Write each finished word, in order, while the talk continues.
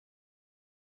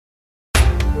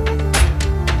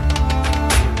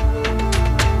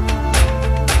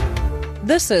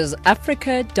This is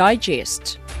Africa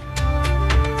Digest.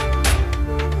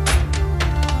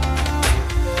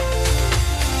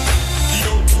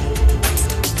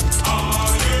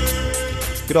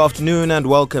 Good afternoon and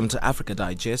welcome to Africa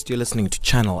Digest. You're listening to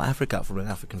Channel Africa from an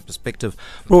African perspective,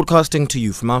 broadcasting to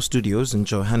you from our studios in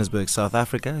Johannesburg, South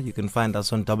Africa. You can find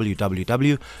us on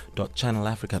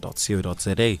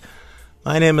www.channelafrica.co.za.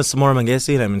 My name is Samora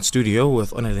Mangesi and I'm in studio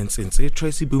with Onelen Ntsinzi,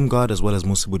 Tracy Boomgard as well as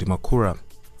Musibudi Makura.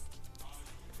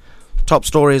 Top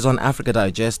stories on Africa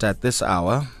Digest at this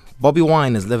hour. Bobi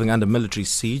Wine is living under military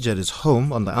siege at his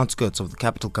home on the outskirts of the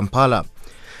capital Kampala.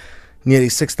 Nearly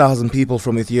 6,000 people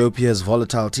from Ethiopia's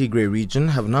volatile Tigray region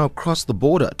have now crossed the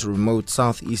border to remote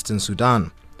southeastern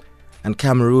Sudan. And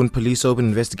Cameroon police open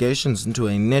investigations into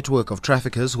a network of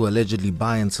traffickers who allegedly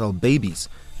buy and sell babies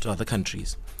to other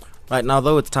countries. Right now,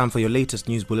 though, it's time for your latest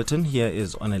news bulletin. Here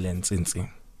is Onelen Ntsinzi.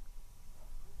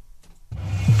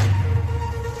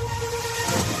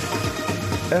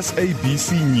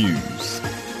 SABC News,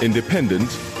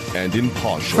 independent and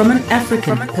impartial. From an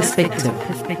African perspective.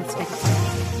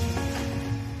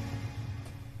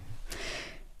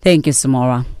 Thank you,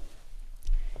 Samora.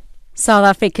 South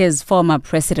Africa's former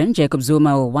president, Jacob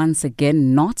Zuma, will once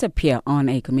again not appear on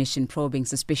a commission probing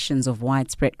suspicions of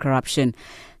widespread corruption.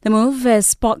 The move has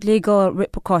sparked legal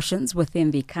repercussions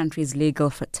within the country's legal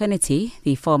fraternity.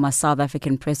 The former South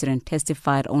African president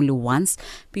testified only once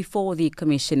before the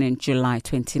commission in July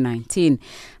 2019.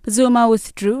 But Zuma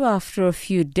withdrew after a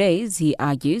few days. He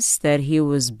argues that he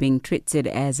was being treated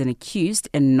as an accused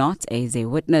and not as a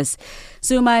witness.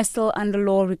 Zuma is still under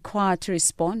law required to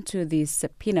respond to the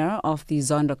subpoena of the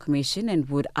Zondo Commission and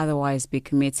would otherwise be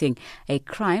committing a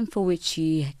crime for which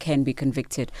he can be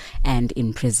convicted and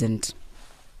imprisoned.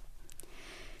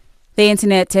 The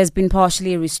internet has been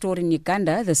partially restored in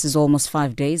Uganda. This is almost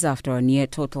 5 days after a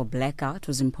near-total blackout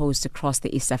was imposed across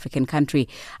the East African country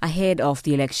ahead of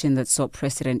the election that saw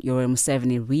President Yoweri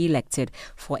Museveni re-elected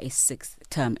for a sixth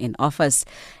term in office.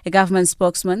 A government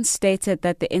spokesman stated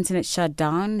that the internet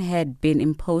shutdown had been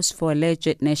imposed for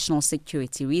alleged national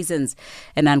security reasons.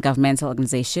 A non-governmental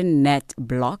organization,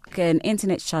 NetBlock, an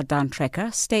internet shutdown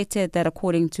tracker, stated that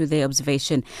according to their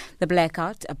observation, the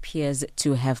blackout appears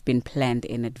to have been planned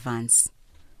in advance.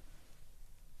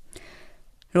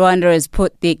 Rwanda has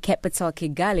put the capital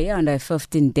Kigali under a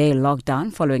 15-day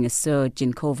lockdown following a surge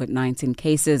in COVID-19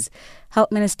 cases.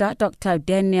 Health Minister Dr.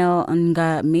 Daniel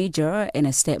Nga-Major, in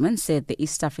a statement, said the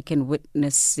East African is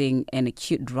witnessing an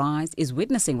acute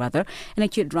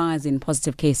rise in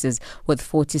positive cases, with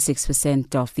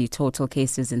 46% of the total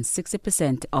cases and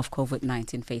 60% of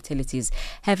COVID-19 fatalities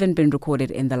having been recorded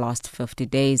in the last 50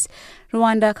 days.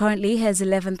 Rwanda currently has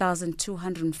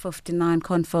 11,259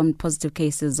 confirmed positive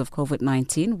cases of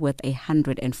COVID-19, with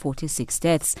 146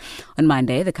 deaths. On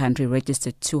Monday, the country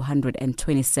registered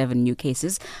 227 new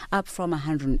cases, up from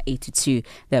 182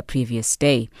 the previous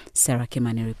day. Sarah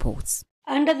Kimani reports.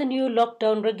 Under the new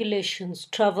lockdown regulations,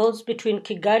 travels between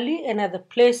Kigali and other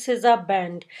places are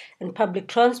banned and public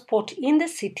transport in the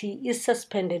city is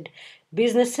suspended.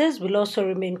 Businesses will also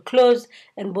remain closed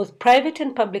and both private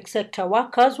and public sector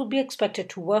workers will be expected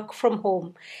to work from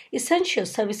home. Essential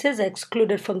services are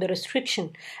excluded from the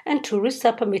restriction and tourists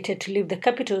are permitted to leave the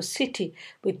capital city,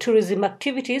 with tourism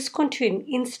activities continuing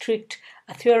in strict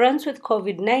adherence with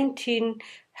COVID-19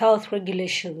 health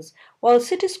regulations. While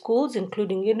city schools,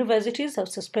 including universities, have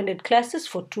suspended classes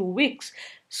for 2 weeks,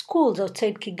 schools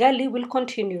outside Kigali will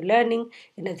continue learning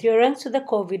in adherence to the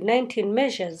COVID-19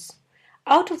 measures.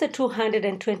 Out of the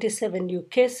 227 new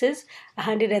cases,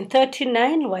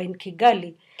 139 were in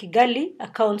Kigali. Kigali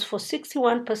accounts for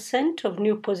 61% of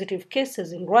new positive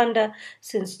cases in Rwanda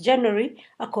since January,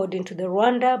 according to the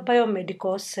Rwanda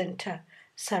Biomedical Center.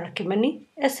 Sarah Kimani,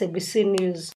 SABC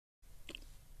News.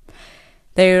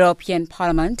 The European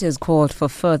Parliament has called for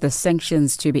further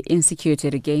sanctions to be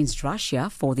instituted against Russia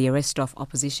for the arrest of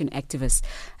opposition activist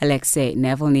Alexei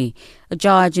Navalny. A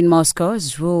judge in Moscow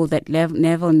has ruled that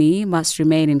Navalny must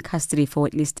remain in custody for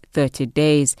at least 30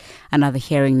 days. Another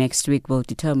hearing next week will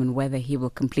determine whether he will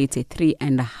complete a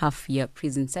 3.5-year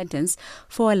prison sentence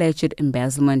for alleged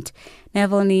embezzlement.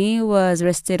 Navalny was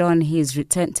arrested on his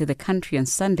return to the country on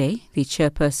Sunday. The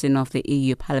chairperson of the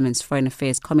EU Parliament's Foreign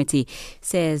Affairs Committee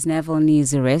says Navalny's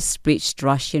arrest breached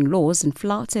Russian laws and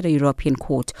flouted a European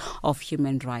Court of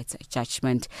Human Rights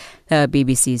judgment. The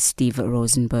BBC's Steve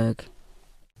Rosenberg.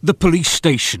 The police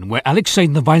station where Alexei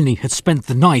Navalny had spent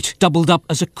the night doubled up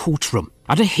as a courtroom.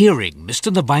 At a hearing,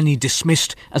 Mr. Navalny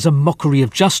dismissed as a mockery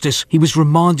of justice, he was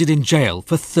remanded in jail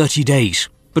for 30 days.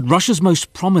 But Russia's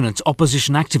most prominent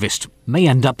opposition activist may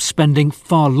end up spending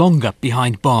far longer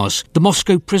behind bars. The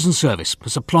Moscow prison service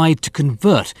has applied to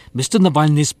convert Mr.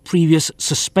 Navalny's previous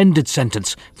suspended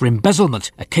sentence for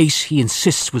embezzlement, a case he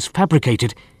insists was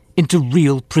fabricated, into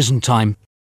real prison time.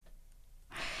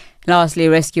 Lastly,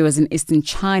 rescuers in eastern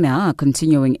China are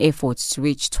continuing efforts to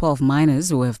reach 12 miners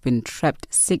who have been trapped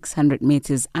 600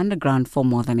 meters underground for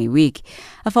more than a week.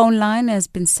 A phone line has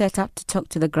been set up to talk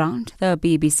to the ground, the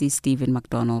BBC's Stephen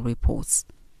McDonnell reports.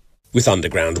 With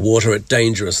underground water at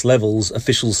dangerous levels,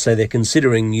 officials say they're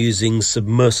considering using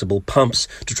submersible pumps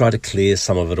to try to clear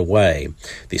some of it away.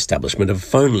 The establishment of a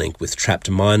phone link with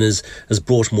trapped miners has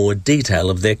brought more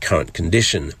detail of their current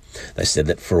condition. They said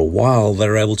that for a while they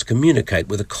were able to communicate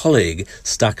with a colleague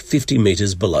stuck 50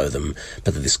 metres below them,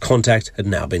 but that this contact had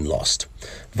now been lost.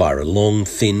 Via a long,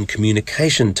 thin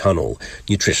communication tunnel,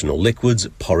 nutritional liquids,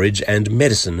 porridge and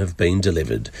medicine have been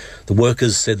delivered. The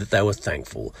workers said that they were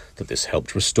thankful that this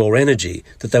helped restore energy,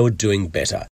 that they were doing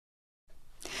better.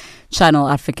 Channel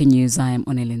Africa News, I am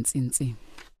Onelin Nsinzi.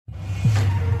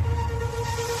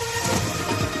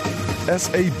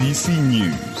 SABC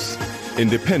News,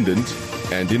 independent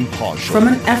and impartial. From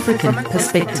an African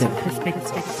perspective.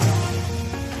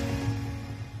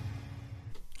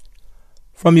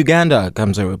 From Uganda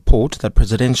comes a report that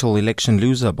presidential election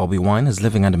loser Bobi Wine is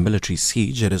living under military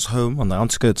siege at his home on the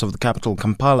outskirts of the capital,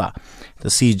 Kampala.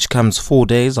 The siege comes 4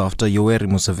 days after Yoweri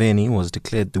Museveni was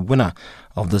declared the winner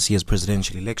of this year's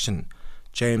presidential election.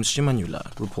 James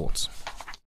Shimanyula reports.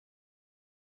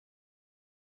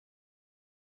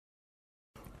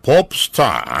 Pop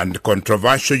star and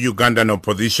controversial Ugandan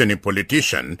opposition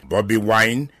politician Bobi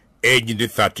Wine, aged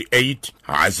 38,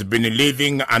 has been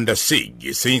living under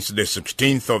siege since the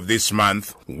 16th of this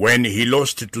month when he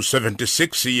lost to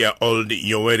 76-year-old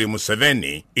Yoweri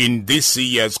Museveni in this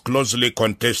year's closely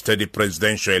contested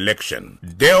presidential election.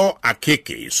 Deo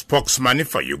Akiki, spokesman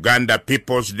for Uganda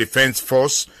People's Defence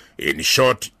Force, in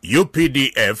short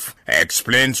UPDF,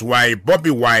 explains why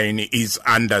Bobi Wine is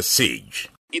under siege.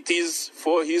 It is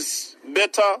for his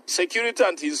better security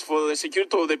and is for the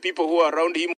security of the people who are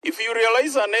around him. If you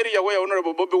realize an area where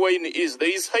Honorable Bobi Wine is,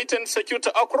 there is heightened security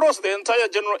across the entire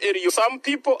general area. Some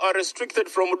people are restricted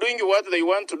from doing what they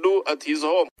want to do at his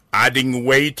home. Adding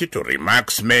weight to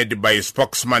remarks made by a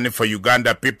spokesman for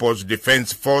Uganda People's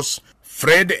Defence Force,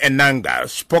 Fred Enanga,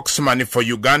 spokesman for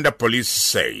Uganda Police,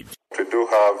 said, We do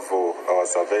have our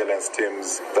surveillance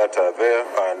teams that are there,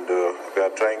 and they are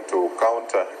trying to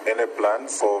counter any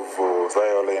plans of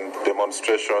violent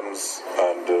demonstrations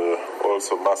and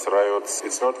also mass riots.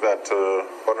 It's not that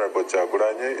Honorable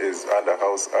Kyagulanyi is under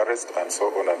house arrest and so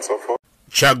on and so forth.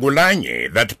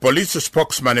 Kyagulanyi, that police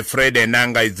spokesman Fred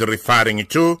Enanga is referring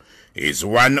to, is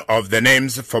one of the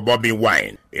names for Bobi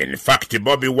Wine. In fact,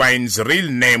 Bobi Wine's real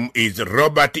name is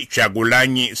Robert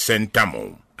Kyagulanyi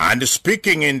Sentamu. And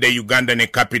speaking in the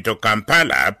Ugandan capital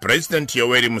Kampala, President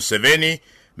Yoweri Museveni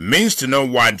minced no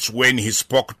words when he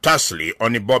spoke tersely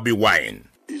on Bobi Wine.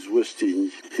 He's wasting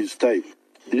his time.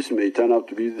 This may turn out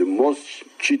to be the most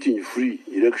cheating-free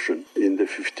election in the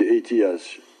 58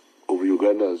 years of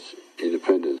Uganda's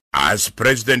independence. As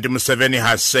President Museveni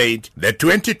has said, the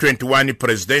 2021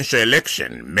 presidential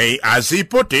election may, as he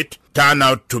put it, turn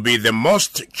out to be the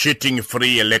most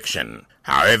cheating-free election.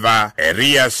 However,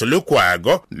 Erias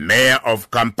Lukwago, mayor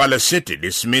of Kampala City,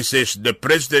 dismisses the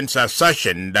president's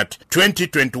assertion that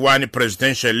 2021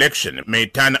 presidential election may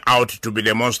turn out to be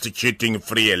the most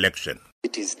cheating-free election.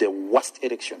 It is the worst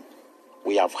election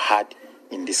we have had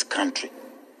in this country.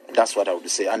 That's what I would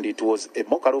say. And it was a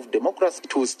mockery of democracy.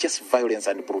 It was just violence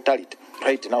and brutality.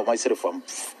 Right now, myself, I'm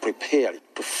prepared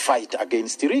to fight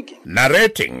against rigging.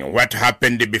 Narrating what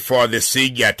happened before the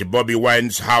siege at Bobi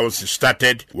Wine's house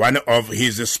started, one of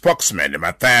his spokesmen,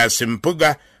 Matthias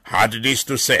Mpuga, had this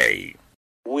to say.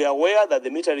 We are aware that the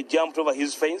military jumped over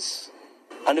his fence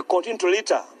and continued to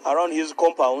litter around his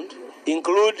compound,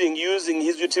 including using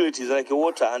his utilities like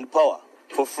water and power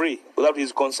for free without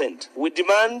his consent. We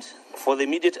demand for the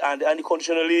immediate and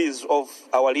unconditional release of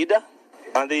our leader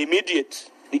and the immediate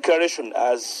declaration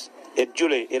as a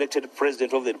duly elected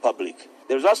president of the republic.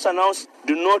 The results announced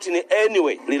do not in any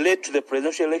way relate to the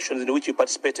presidential elections in which he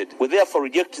participated. We therefore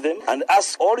reject them and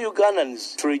ask all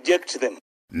Ugandans to reject them.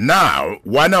 Now,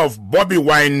 one of Bobi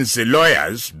Wine's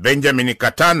lawyers, Benjamin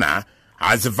Katana,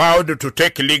 has vowed to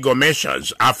take legal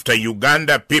measures after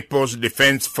Uganda People's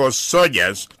Defence Force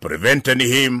soldiers prevented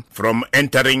him from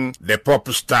entering the pop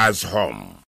star's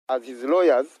home. As his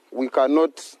lawyers, we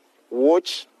cannot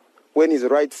watch when his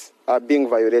rights are being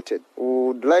violated. We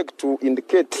would like to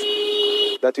indicate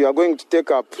that we are going to take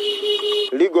up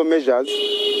legal measures,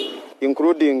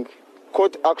 including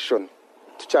court action,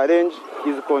 to challenge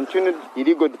his continued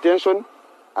illegal detention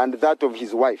and that of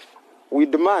his wife. We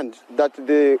demand that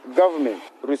the government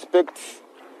respects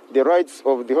the rights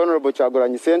of the Honorable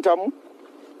Kyagulanyi Ssentamu.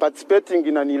 Participating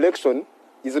in an election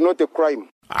is not a crime.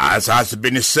 As has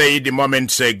been said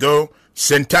moments ago,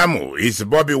 Ssentamu is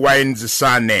Bobi Wine's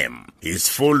surname. His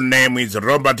full name is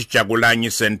Robert Kyagulanyi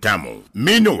Ssentamu.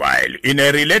 Meanwhile, in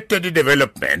a related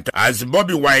development, as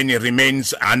Bobi Wine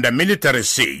remains under military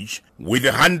siege, with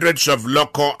hundreds of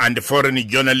local and foreign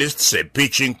journalists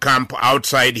pitching camp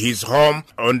outside his home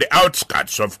on the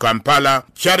outskirts of Kampala,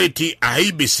 Charity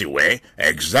Ahibisiwe,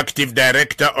 executive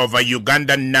director of a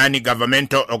Ugandan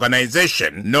non-governmental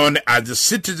organization known as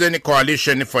Citizen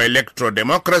Coalition for Electoral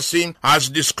Democracy, has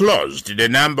disclosed the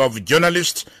number of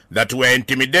journalists that were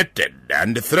intimidated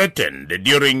and threatened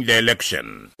during the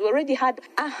election. We already had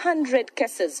 100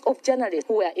 cases of journalists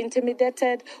who were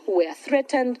intimidated, who were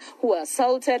threatened, who were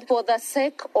assaulted for the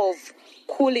sake of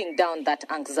cooling down that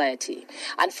anxiety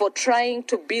and for trying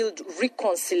to build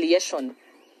reconciliation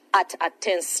at a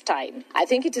tense time. I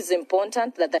think it is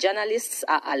important that the journalists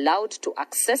are allowed to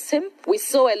access him. We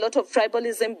saw a lot of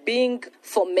tribalism being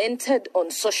fomented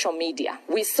on social media.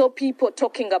 We saw people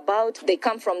talking about they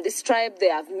come from this tribe, they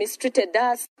have mistreated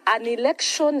us. An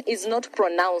election is not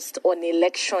pronounced on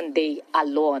election day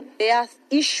alone. There are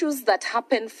issues that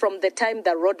happen from the time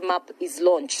the roadmap is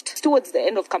launched towards the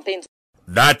end of campaigns.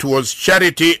 That was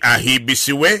Charity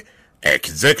Ahibisiwe,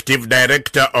 executive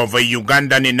director of a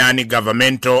Ugandan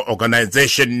non-governmental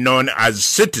organization known as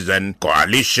Citizen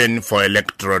Coalition for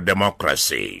Electoral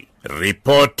Democracy.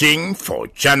 Reporting for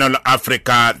Channel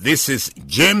Africa, this is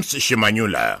James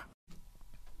Shimanyula.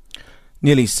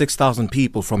 Nearly 6,000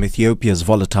 people from Ethiopia's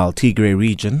volatile Tigray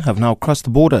region have now crossed the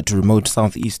border to remote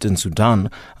southeastern Sudan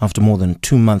after more than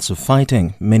 2 months of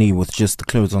fighting, many with just the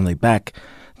clothes on their back.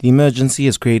 The emergency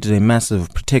has created a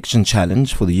massive protection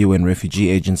challenge for the UN refugee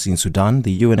agency in Sudan,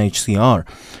 the UNHCR,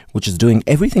 which is doing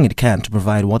everything it can to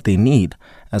provide what they need,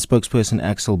 as spokesperson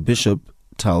Axel Bishop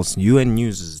tells UN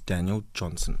News' Daniel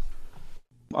Johnson.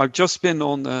 I've just been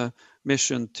on a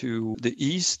mission to the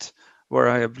east, where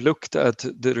I have looked at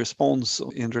the response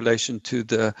in relation to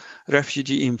the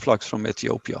refugee influx from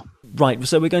Ethiopia. Right,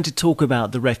 so we're going to talk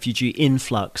about the refugee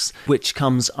influx, which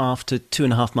comes after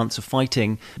 2.5 months of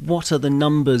fighting. What are the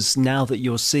numbers now that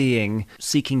you're seeing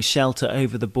seeking shelter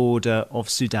over the border of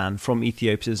Sudan from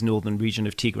Ethiopia's northern region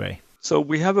of Tigray? So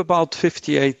we have about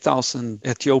 58,000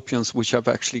 Ethiopians which have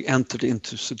actually entered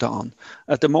into Sudan.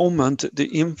 At the moment, the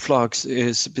influx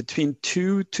is between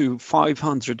 200 to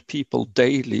 500 people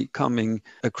daily coming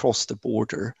across the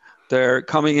border. They're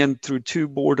coming in through 2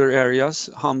 border areas,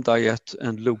 Hamdayet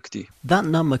and Lugdi. That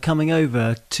number coming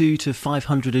over 200 to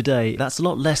 500 a day, that's a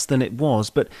lot less than it was.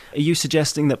 But are you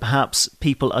suggesting that perhaps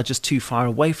people are just too far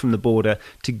away from the border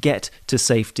to get to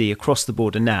safety across the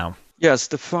border now? Yes,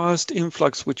 the first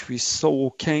influx which we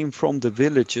saw came from the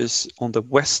villages on the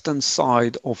western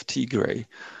side of Tigray.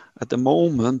 At the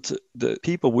moment, the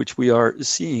people which we are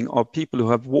seeing are people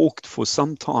who have walked for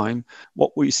some time.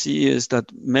 What we see is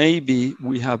that maybe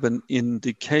we have an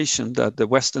indication that the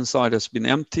western side has been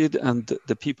emptied and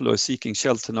the people who are seeking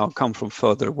shelter now come from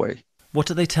further away. What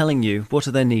are they telling you? What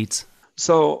are their needs?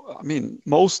 So,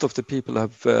 most of the people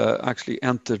have actually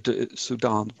entered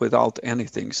Sudan without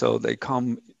anything. So they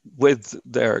come with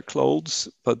their clothes,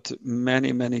 but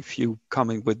many few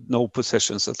coming with no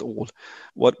possessions at all.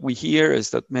 What we hear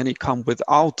is that many come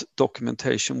without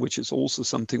documentation, which is also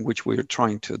something which we are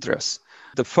trying to address.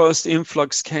 The first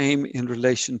influx came in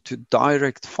relation to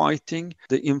direct fighting.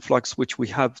 The influx which we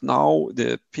have now,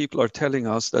 the people are telling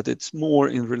us that it's more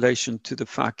in relation to the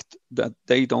fact that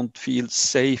they don't feel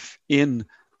safe in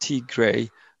Tigray,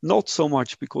 not so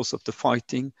much because of the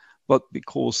fighting, but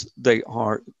because they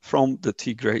are from the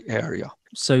Tigray area.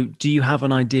 So do you have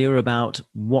an idea about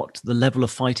what the level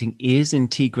of fighting is in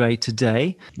Tigray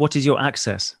today? What is your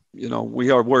access?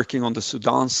 We are working on the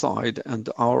Sudan side, and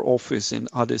our office in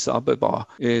Addis Ababa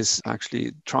is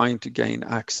actually trying to gain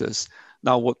access.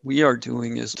 Now, what we are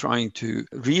doing is trying to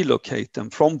relocate them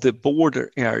from the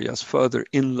border areas further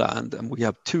inland. And we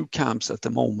have 2 camps at the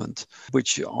moment,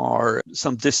 which are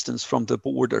some distance from the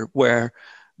border, where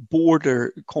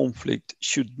border conflict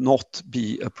should not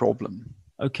be a problem.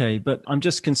 Okay, but I'm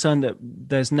just concerned that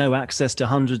there's no access to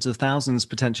hundreds of thousands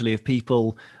potentially of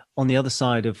people on the other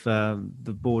side of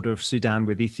the border of Sudan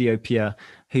with Ethiopia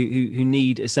who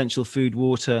need essential food,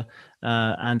 water,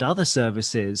 and other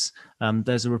services.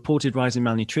 There's a reported rise in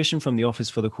malnutrition from the Office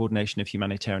for the Coordination of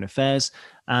Humanitarian Affairs,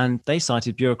 and they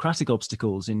cited bureaucratic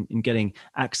obstacles in getting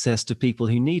access to people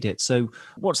who need it. So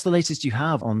what's the latest you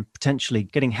have on potentially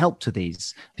getting help to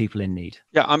these people in need?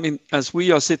 Yeah, I mean, as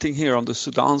we are sitting here on the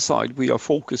Sudan side, we are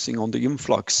focusing on the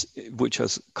influx which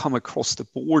has come across the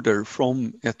border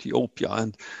from Ethiopia.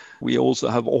 And we also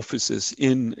have offices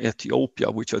in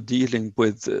Ethiopia which are dealing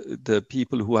with the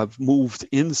people who have moved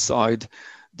inside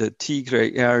the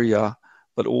Tigray area,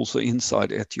 but also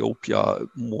inside Ethiopia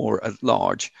more at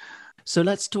large. So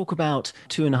let's talk about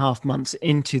 2.5 months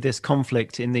into this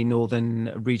conflict in the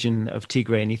northern region of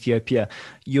Tigray in Ethiopia.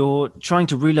 You're trying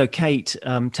to relocate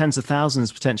tens of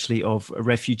thousands potentially of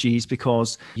refugees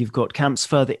because you've got camps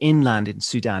further inland in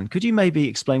Sudan. Could you maybe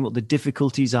explain what the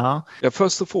difficulties are? Yeah,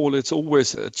 first of all, it's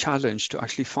always a challenge to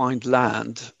actually find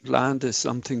land. Land is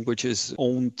something which is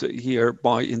owned here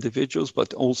by individuals,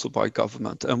 but also by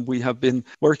government. And we have been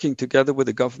working together with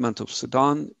the government of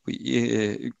Sudan.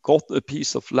 We got a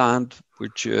piece of land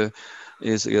which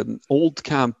is an old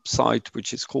campsite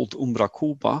which is called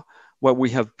Umbrakuba, where we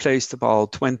have placed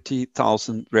about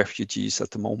 20,000 refugees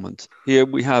at the moment. Here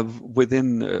we have,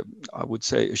 within, I would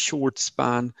say, a short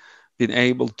span, been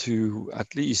able to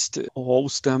at least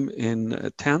host them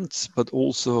in tents, but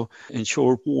also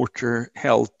ensure water,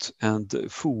 health, and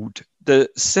food. The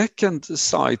second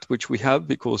site which we have,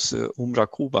 because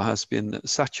Umbrakuba has been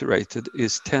saturated,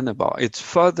 is Teneba. It's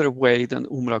further away than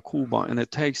Umbrakuba, and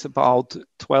it takes about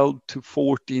 12 to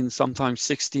 14, sometimes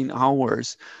 16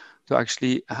 hours to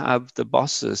actually have the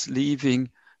buses leaving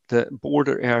the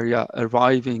border area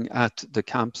arriving at the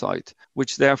campsite,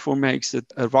 which therefore makes it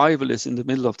arrival is in the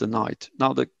middle of the night.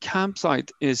 Now, the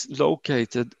campsite is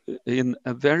located in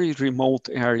a very remote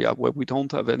area where we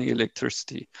don't have any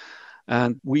electricity.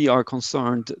 And we are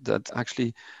concerned that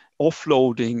actually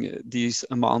offloading these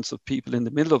amounts of people in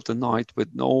the middle of the night with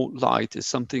no light is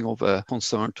something of a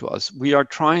concern to us. We are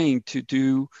trying to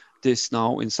do this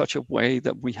now in such a way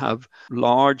that we have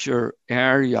larger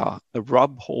area, a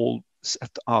rub hole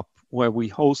set up where we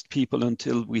host people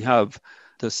until we have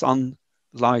the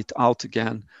sunlight out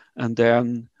again, and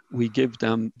then we give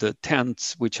them the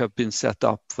tents which have been set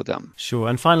up for them. Sure.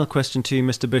 And final question to you,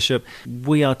 Mr. Bishop.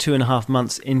 We are 2.5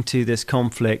 months into this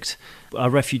conflict. Are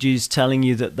refugees telling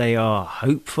you that they are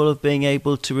hopeful of being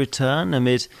able to return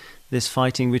amid this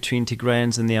fighting between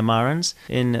Tigrayans and the Amarans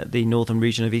in the northern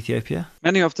region of Ethiopia?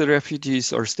 Many of the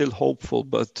refugees are still hopeful,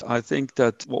 but I think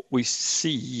that what we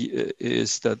see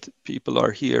is that people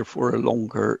are here for a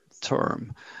longer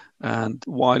term. And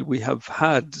while we have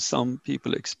had some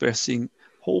people expressing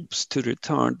hopes to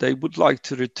return, they would like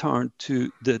to return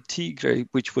to the Tigray,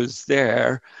 which was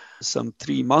there some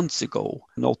 3 months ago,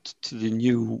 not to the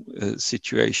new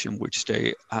situation which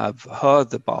they have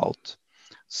heard about.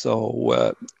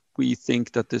 So we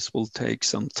think that this will take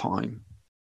some time.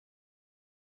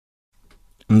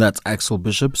 And that's Axel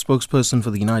Bishop, spokesperson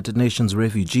for the United Nations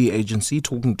Refugee Agency,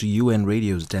 talking to UN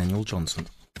Radio's Daniel Johnson.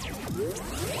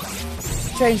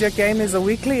 Change Your Game is a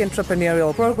weekly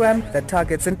entrepreneurial program that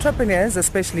targets entrepreneurs,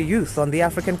 especially youth, on the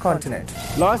African continent.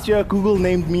 Last year, Google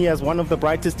named me as one of the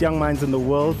brightest young minds in the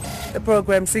world. The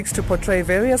program seeks to portray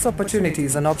various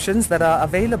opportunities and options that are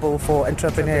available for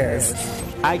entrepreneurs.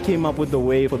 I came up with the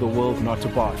way for the world not to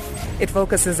barf. It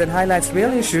focuses and highlights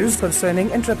real issues concerning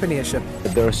entrepreneurship.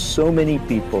 There are so many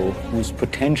people whose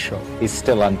potential is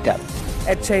still untapped.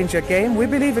 At Change Your Game, we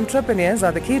believe entrepreneurs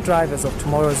are the key drivers of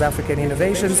tomorrow's African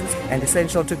innovations and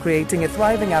essential to creating a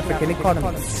thriving African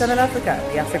economy. Channel Africa,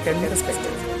 the African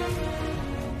perspective.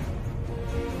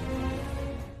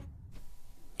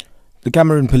 The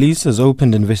Cameroon police has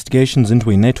opened investigations into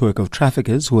a network of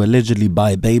traffickers who allegedly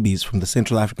buy babies from the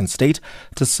Central African state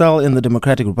to sell in the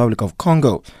Democratic Republic of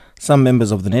Congo. Some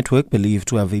members of the network, believed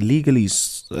to have illegally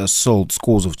sold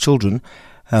scores of children,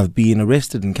 have been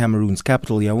arrested in Cameroon's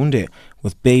capital, Yaoundé,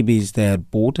 with babies they had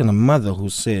bought and a mother who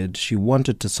said she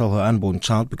wanted to sell her unborn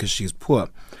child because she is poor.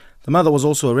 The mother was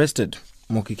also arrested.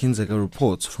 Moki Kinzeka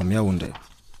reports from Yaoundé.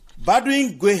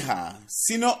 Badwin Gweha,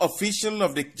 senior official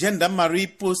of the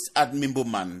Gendarmerie post at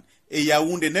Mimboman, a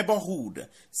Yaoundé neighborhood,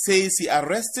 says he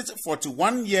arrested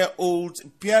 41-year-old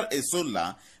Pierre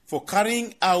Esola for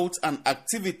carrying out an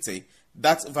activity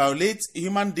that violates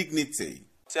human dignity.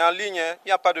 C'est en ligne, il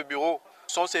n'y a pas de bureau.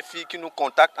 Sont ces filles qui nous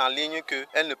contactent en ligne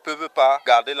qu'elles ne peuvent pas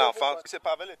garder l'enfant.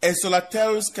 Esola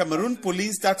tells Cameroon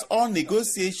police that all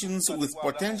negotiations with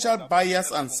potential buyers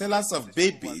and sellers of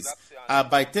babies are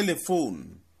by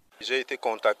telephone. J'ai été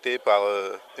contacté par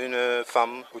une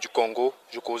femme du Congo.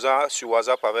 Je causais sur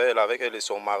WhatsApp avec elle et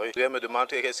son mari. Elle me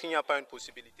demande est-ce qu'il n'y a pas une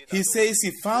possibilité. He says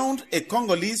he found a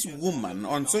Congolese woman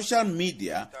on social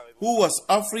media who was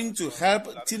offering to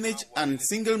help teenage and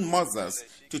single mothers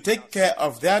to take care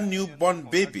of their newborn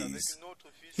babies.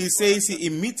 He says he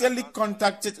immediately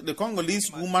contacted the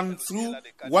Congolese woman through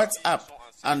WhatsApp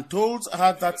and told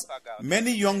her that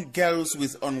many young girls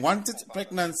with unwanted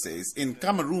pregnancies in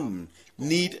Cameroon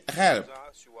need help.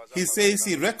 He says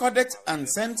he recorded and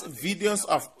sent videos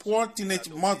of poor teenage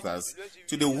mothers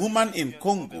to the woman in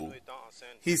Congo.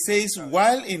 He says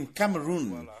while in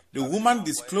Cameroon, the woman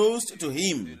disclosed to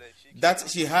him that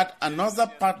she had another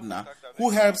partner who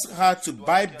helps her to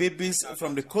buy babies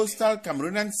from the coastal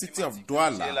Cameroonian city of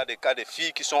Douala. Il y a des cas de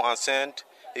filles qui sont enceintes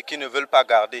et qui ne veulent pas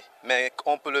garder, mais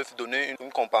on peut leur donner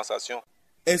une compensation.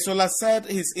 Esola said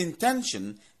his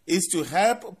intention is to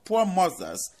help poor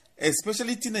mothers,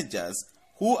 especially teenagers,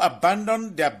 who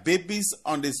abandon their babies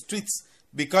on the streets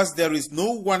because there is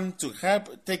no one to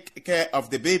help take care of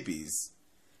the babies.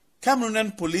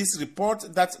 Cameroonian police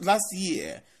report that last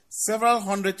year, several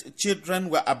hundred children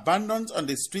were abandoned on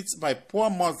the streets by poor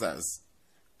mothers.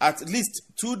 At least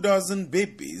 24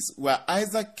 babies were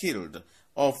either killed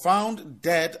or found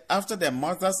dead after their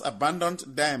mothers abandoned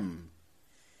them.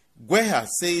 Gweha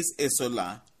says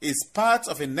Esola is part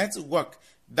of a network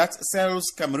that sells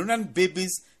Cameroonian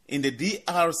babies in the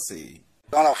DRC.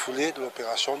 Dans la foulée de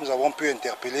l'opération, nous avons pu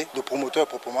interpeller le promoteur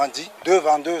proprement dit, 2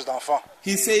 vendeuses d'enfants.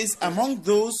 He says among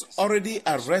those already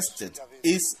arrested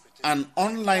is an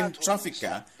online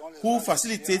trafficker who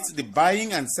facilitates the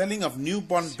buying and selling of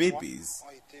newborn babies.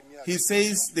 He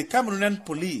says the Cameroonian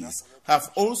police have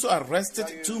also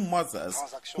arrested 2 mothers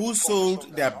who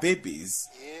sold their babies,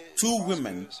 2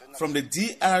 women from the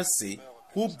DRC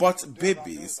who bought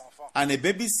babies, and a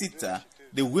babysitter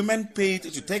the women paid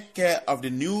to take care of the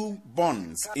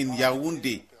newborns in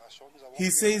Yaoundé. He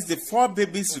says the 4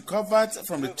 babies recovered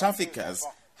from the traffickers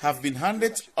have been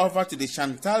handed over to the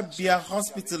Chantal Biya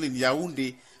Hospital in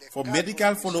Yaoundé for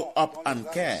medical follow-up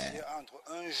and care. Entre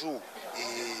 1 jour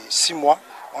et 6 mois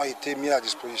ont été mis à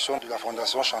disposition de la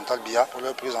Fondation Chantal Biya pour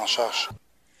leur prise en charge.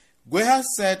 Gweha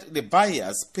said the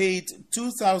buyers paid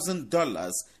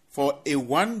 $2,000 for a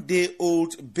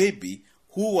 1-day-old baby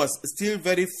who was still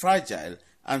very fragile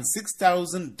and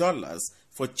 $6,000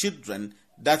 for children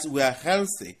that were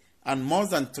healthy and more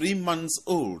than 3 months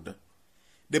old.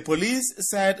 The police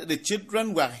said the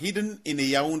children were hidden in a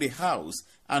Yaoundé house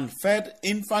and fed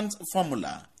infant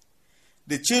formula.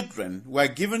 The children were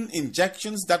given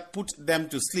injections that put them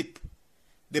to sleep.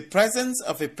 The presence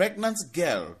of a pregnant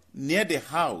girl near the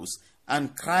house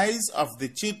and cries of the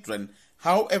children,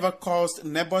 however, caused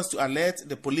neighbors to alert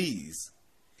the police.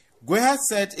 Gweha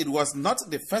said it was not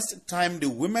the first time the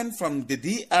women from the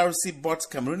DRC bought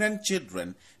Cameroonian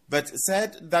children, but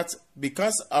said that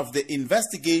because of the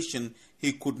investigation,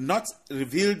 he could not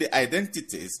reveal the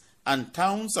identities and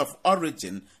towns of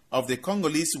origin of the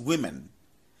Congolese women.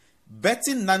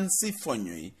 Betty Nancy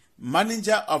Fonyoy,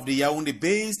 manager of the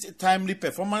Yaoundé-based Timely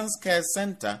Performance Care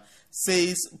Center,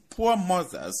 says poor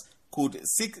mothers could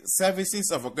seek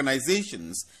services of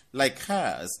organizations like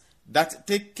hers that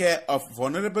take care of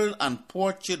vulnerable and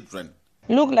poor children.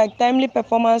 Look like Timely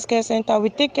Performance Care Center, we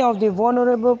take care of the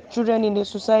vulnerable children in the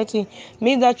society.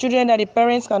 Means that children that the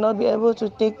parents cannot be able to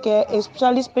take care,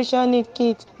 especially special need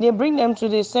kids. They bring them to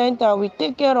the center, we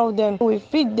take care of them, we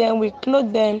feed them, we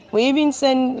clothe them. We even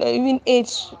send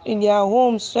aids in their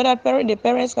homes so that the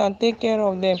parents can take care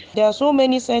of them. There are so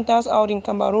many centers out in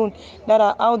Cameroon that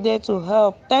are out there to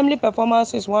help. Timely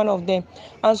Performance is one of them.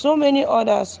 And so many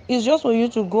others. It's just for you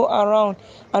to go around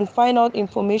and find out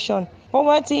information.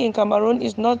 Poverty in Cameroon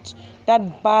is not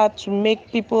that bad to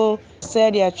make people sell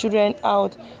their children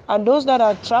out. And those that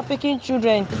are trafficking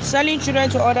children, selling children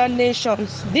to other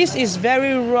nations, this is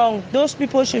very wrong. Those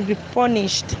people should be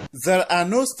punished. There are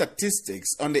no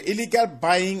statistics on the illegal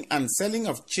buying and selling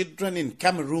of children in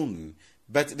Cameroon,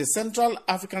 but the Central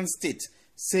African state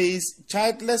says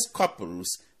childless couples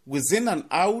within and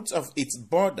out of its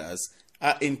borders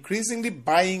are increasingly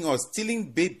buying or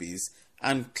stealing babies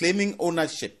and claiming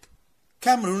ownership.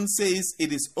 Cameroon says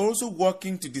it is also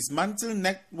working to dismantle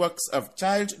networks of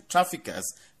child traffickers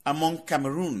among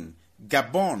Cameroon,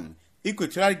 Gabon,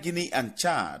 Equatorial Guinea, and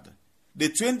Chad. The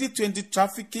 2020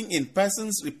 Trafficking in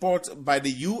Persons report by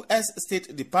the U.S.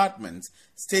 State Department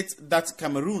states that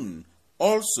Cameroon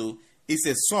also is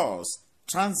a source,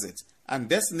 transit, and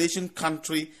destination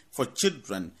country for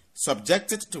children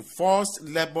subjected to forced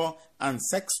labor and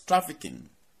sex trafficking.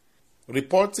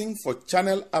 Reporting for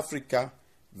Channel Africa,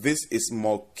 this is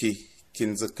Moki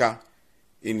Kinzeka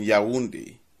in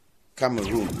Yaoundé,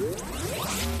 Cameroon.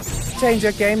 Change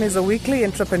Your Game is a weekly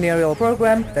entrepreneurial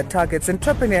program that targets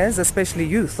entrepreneurs, especially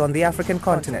youth, on the African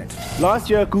continent. Last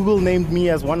year, Google named me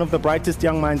as one of the brightest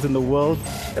young minds in the world.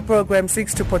 The program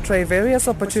seeks to portray various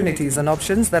opportunities and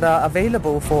options that are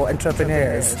available for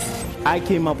entrepreneurs. I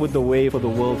came up with the way for the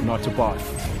world not to barf.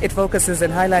 It focuses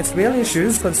and highlights real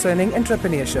issues concerning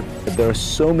entrepreneurship. There are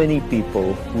so many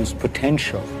people whose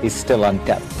potential is still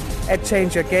untapped. At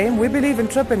Change Your Game, we believe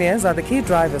entrepreneurs are the key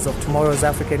drivers of tomorrow's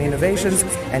African innovations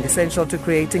and essential to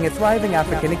creating a thriving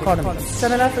African economy.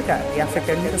 Channel Africa, the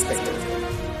African perspective.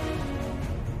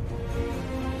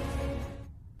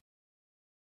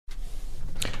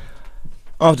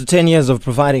 After 10 years of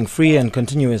providing free and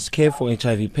continuous care for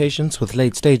HIV patients with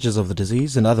late stages of the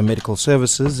disease and other medical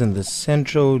services in the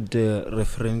Centro de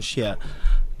Referencia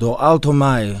do Alto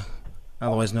Mai,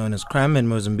 otherwise known as CRAM, in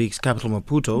Mozambique's capital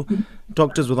Maputo,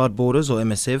 Doctors Without Borders, or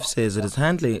MSF, says it is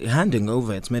handing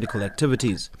over its medical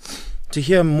activities. To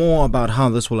hear more about how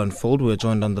this will unfold, we're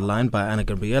joined on the line by Anna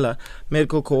Gabriela,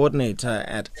 medical coordinator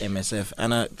at MSF.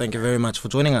 Anna, thank you very much for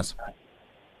joining us.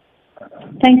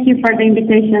 Thank you for the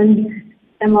invitation.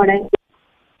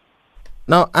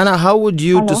 Now, Anna, how would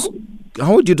you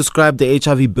describe the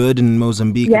HIV burden in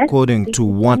Mozambique according to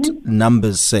what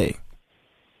numbers say?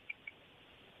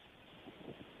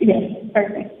 Yes,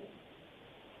 perfect.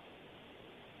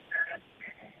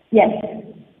 Yes.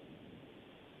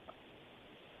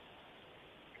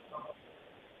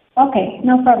 Okay,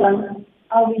 no problem.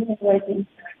 I'll be waiting.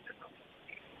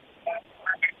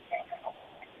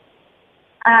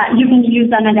 You can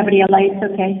use Ana Gabriela, it's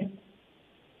okay.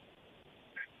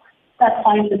 That's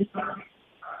fine.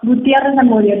 Gutierrez and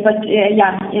Murillo, but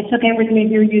it's okay with me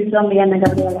if you use only Ana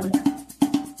Gabriela.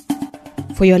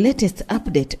 For your latest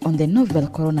update on the novel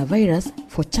coronavirus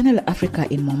for Channel Africa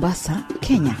in Mombasa,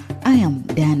 Kenya, I am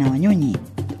Diana Wanyonyi.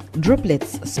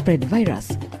 Droplets spread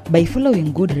virus. By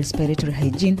following good respiratory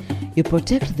hygiene, you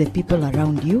protect the people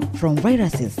around you from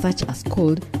viruses such as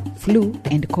cold, flu,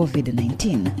 and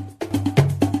COVID-19.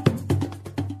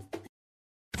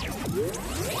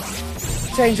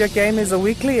 Change Your Game is a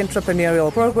weekly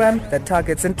entrepreneurial program that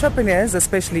targets entrepreneurs,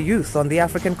 especially youth, on the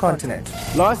African continent.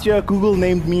 Last year, Google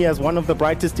named me as one of the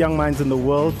brightest young minds in the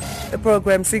world. The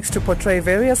program seeks to portray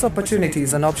various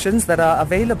opportunities and options that are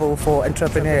available for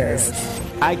entrepreneurs.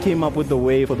 I came up with the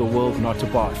way for the world not to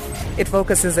barf. It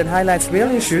focuses and highlights real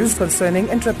issues concerning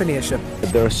entrepreneurship.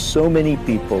 There are so many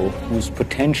people whose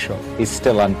potential is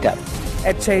still untapped.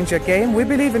 At Change Your Game, we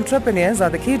believe entrepreneurs are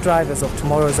the key drivers of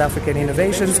tomorrow's African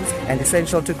innovations and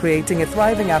essential to creating a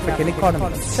thriving African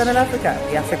economy. Channel Africa,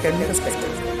 the African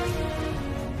perspective.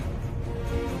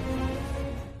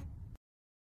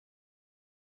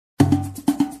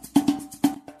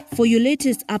 For your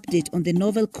latest update on the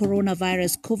novel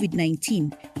coronavirus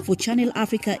COVID-19 for Channel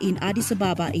Africa in Addis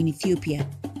Ababa in Ethiopia,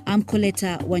 I'm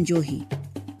Coletta Wanjohi.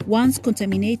 Once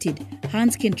contaminated,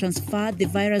 hands can transfer the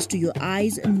virus to your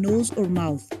eyes, nose, or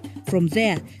mouth. From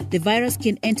there, the virus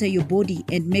can enter your body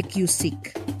and make you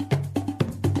sick.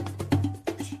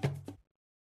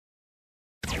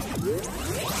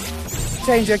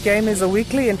 Change Your Game is a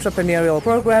weekly entrepreneurial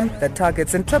program that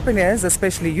targets entrepreneurs,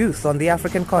 especially youth, on the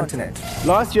African continent.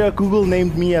 Last year, Google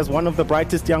named me as one of the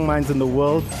brightest young minds in the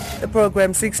world. The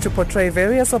program seeks to portray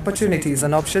various opportunities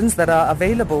and options that are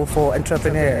available for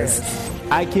entrepreneurs.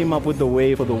 I came up with the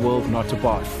way for the world not to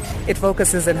barf. It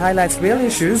focuses and highlights real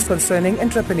issues concerning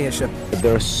entrepreneurship.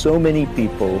 There are so many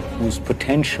people whose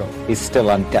potential is still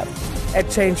untapped. At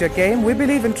Change Your Game, we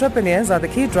believe entrepreneurs are the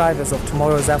key drivers of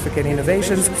tomorrow's African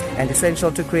innovations and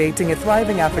essential to creating a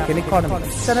thriving African economy.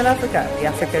 Channel Africa, the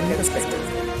African perspective.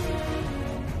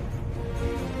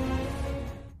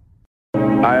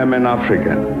 I am an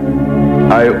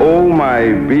African. I owe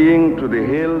my being to the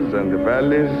hills and the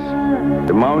valleys,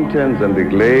 the mountains and the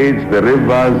glades, the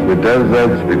rivers, the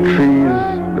deserts, the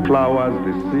trees, the flowers,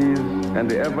 the seas,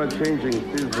 and the ever-changing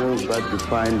seasons that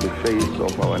define the face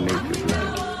of our native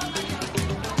land.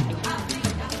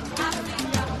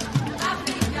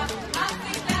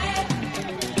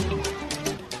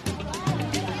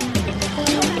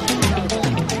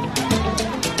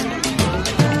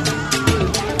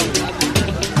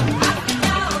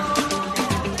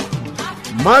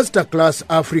 Masterclass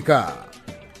Africa,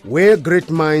 where great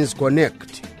minds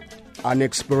connect, an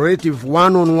explorative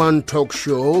one-on-one talk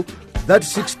show that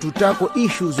seeks to tackle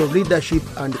issues of leadership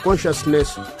and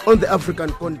consciousness on the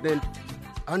African continent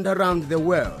and around the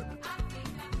world.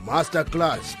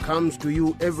 Masterclass comes to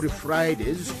you every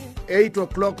Fridays, 8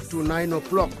 o'clock to 9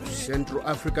 o'clock Central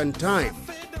African Time.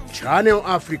 Channel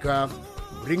Africa,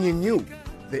 bringing you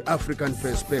the African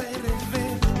perspective.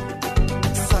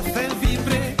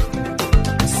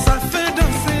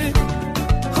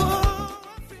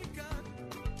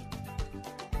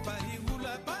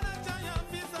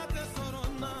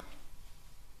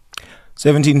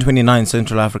 17:29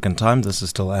 Central African Time. This is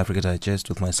still Africa Digest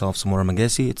with myself, Samora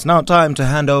Magesi. It's now time to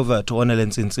hand over to Onel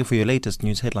Nsinsi for your latest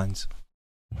news headlines.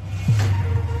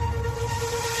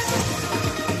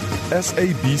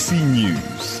 SABC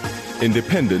News,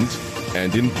 independent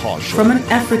and impartial. From an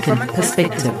African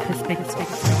perspective.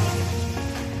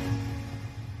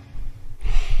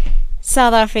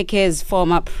 South Africa's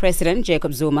former President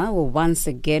Jacob Zuma will once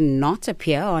again not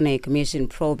appear on a commission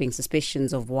probing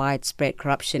suspicions of widespread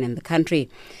corruption in the country.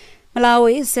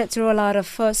 Malawi is set to roll out a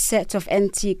first set of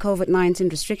anti-COVID-19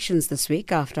 restrictions this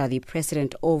week after the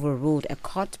president overruled a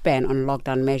court ban on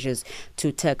lockdown measures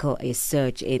to tackle a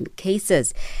surge in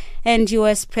cases. And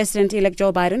U.S. President-elect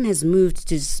Joe Biden has moved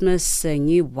to dismiss a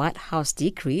new White House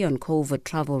decree on COVID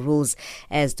travel rules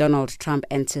as Donald Trump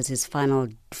enters his final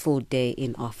full day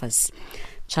in office.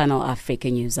 Channel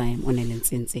Africa News, I am Onel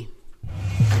Nsinsi.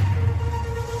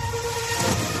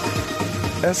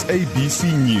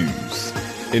 SABC News,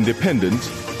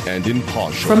 independent and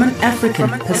impartial. From an African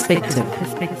perspective.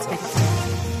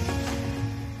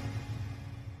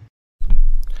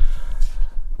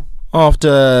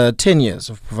 After 10 years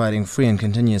of providing free and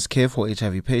continuous care for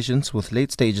HIV patients with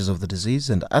late stages of the disease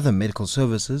and other medical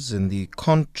services in the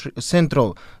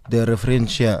Centro de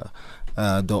Referencia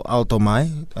do Alto Mai,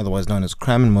 otherwise known as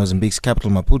CRAM in Mozambique's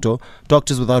capital Maputo,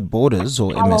 Doctors Without Borders,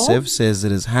 or MSF, says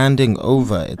it is handing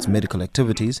over its medical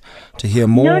activities to hear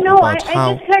more about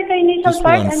how this will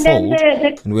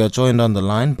unfold. And we are joined on the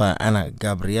line by Anna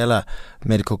Gabriela,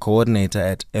 medical coordinator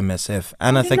at MSF.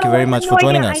 Anna, thank you very much for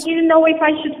joining us. I didn't know if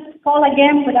I should call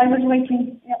again, but I was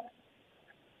waiting. Yeah.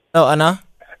 Oh, Anna?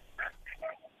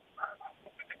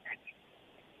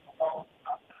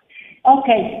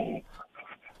 Okay.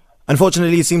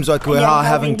 Unfortunately, it seems like we are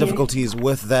having difficulties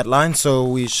with that line, so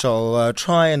we shall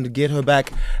try and get her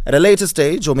back at a later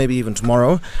stage, or maybe even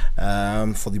tomorrow,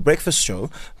 for the breakfast show.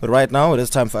 But right now, it is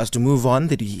time for us to move on.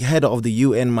 The head of the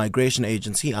UN Migration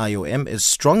Agency, IOM, is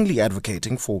strongly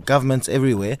advocating for governments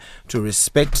everywhere to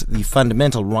respect the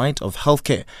fundamental right of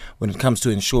healthcare when it comes to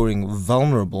ensuring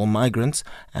vulnerable migrants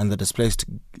and the displaced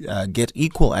get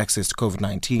equal access to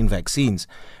COVID-19 vaccines.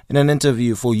 In an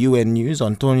interview for UN News,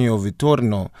 Antonio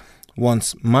Vitorino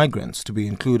wants migrants to be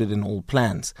included in all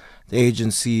plans. The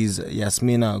agency's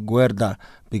Yasmina Guerda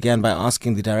began by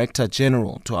asking the Director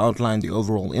General to outline the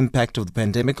overall impact of the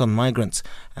pandemic on migrants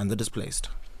and the displaced.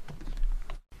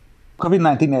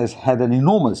 COVID-19 has had an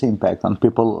enormous impact on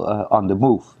people on the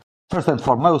move. First and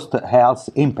foremost, health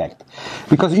impact.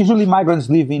 Because usually migrants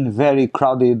live in very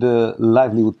crowded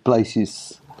livelihood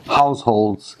places,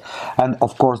 households, and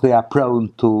of course they are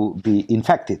prone to be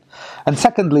infected. And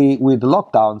secondly, with the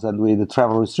lockdowns and with the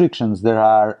travel restrictions, there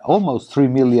are almost 3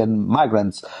 million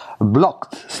migrants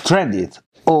blocked, stranded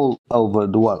all over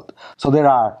the world. So there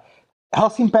are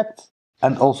health impacts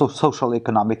and also social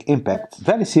economic impacts,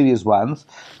 very serious ones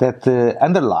that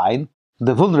underline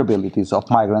the vulnerabilities of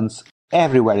migrants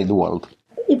everywhere in the world.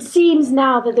 It seems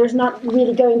now that there's not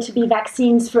really going to be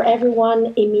vaccines for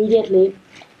everyone immediately.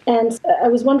 And I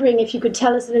was wondering if you could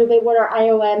tell us a little bit what are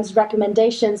IOM's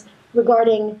recommendations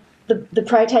regarding the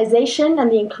prioritization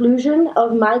and the inclusion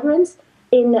of migrants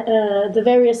in the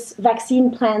various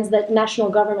vaccine plans that national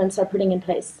governments are putting in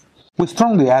place. We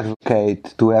strongly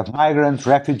advocate to have migrants,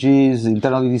 refugees,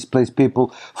 internally displaced people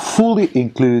fully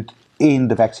included in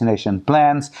the vaccination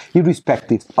plans,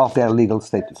 irrespective of their legal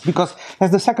status. Because,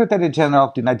 as the Secretary General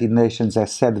of the United Nations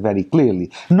has said very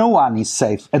clearly, no one is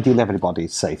safe until everybody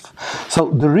is safe.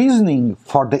 So the reasoning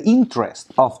for the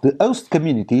interest of the host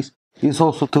communities is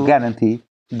also to guarantee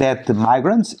that the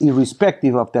migrants,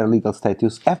 irrespective of their legal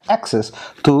status, have access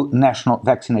to national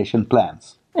vaccination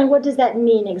plans. And what does that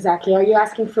mean exactly? Are you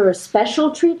asking for a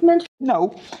special treatment?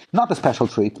 No, not a special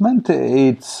treatment.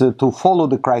 It's to follow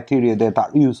the criteria that are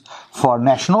used for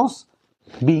nationals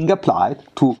being applied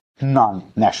to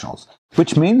non-nationals,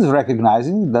 which means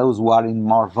recognizing those who are in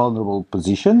more vulnerable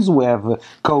positions, who have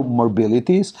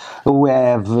comorbidities, who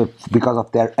have, because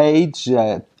of their age,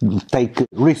 take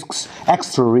risks,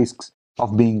 extra risks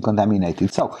of being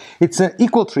contaminated. So it's an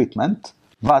equal treatment.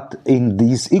 But in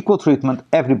this equal treatment,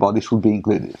 everybody should be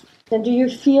included. And do you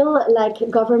feel like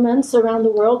governments around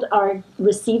the world are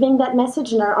receiving that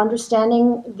message and are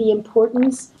understanding the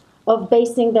importance of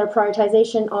basing their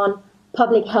prioritization on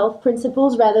public health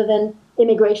principles rather than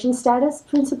immigration status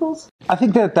principles? I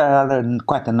think that there are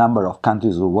quite a number of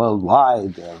countries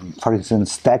worldwide. For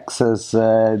instance, Texas,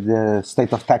 the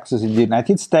state of Texas in the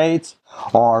United States,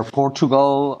 or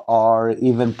Portugal, or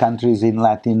even countries in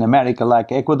Latin America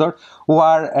like Ecuador, who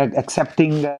are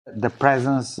accepting the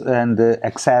presence and the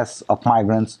access of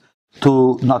migrants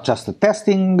to not just the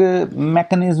testing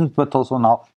mechanisms, but also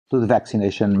now to the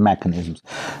vaccination mechanisms.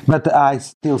 But I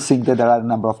still think that there are a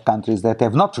number of countries that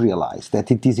have not realized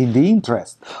that it is in the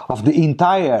interest of the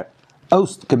entire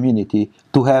host community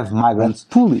to have migrants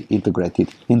fully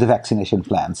integrated in the vaccination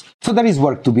plans. So there is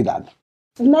work to be done.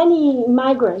 Many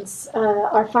migrants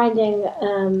are finding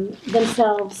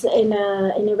themselves in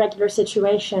irregular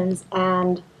situations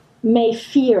and may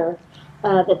fear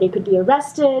that they could be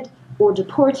arrested or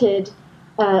deported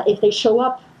if they show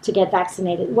up to get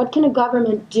vaccinated. What can a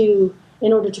government do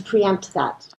in order to preempt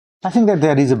that? I think that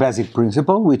there is a basic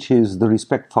principle, which is the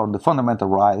respect for the fundamental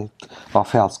right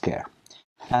of healthcare.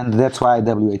 And that's why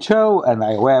WHO and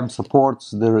IOM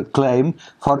supports the claim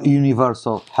for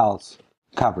universal health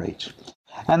coverage.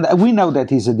 And we know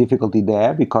that is a difficulty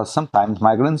there because sometimes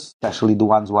migrants, especially the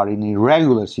ones who are in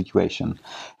irregular situation,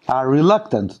 are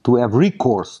reluctant to have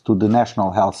recourse to the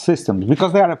national health systems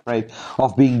because they are afraid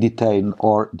of being detained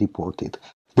or deported.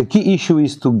 The key issue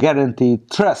is to guarantee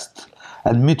trust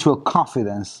and mutual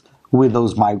confidence with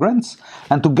those migrants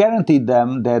and to guarantee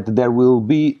them that there will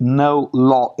be no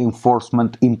law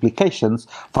enforcement implications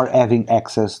for having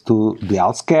access to the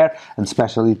health care and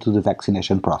especially to the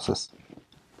vaccination process.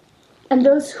 And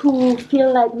those who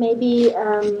feel like maybe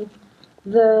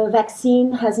the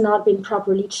vaccine has not been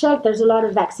properly checked, there's a lot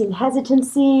of vaccine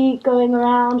hesitancy going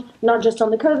around, not just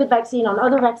on the COVID vaccine, on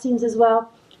other vaccines as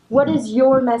well. What is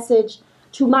your message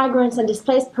to migrants and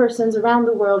displaced persons around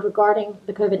the world regarding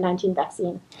the COVID-19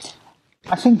 vaccine?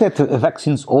 I think that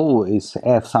vaccines always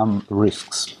have some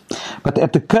risks. But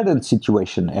at the current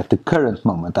situation, at the current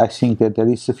moment, I think that there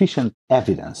is sufficient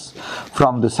evidence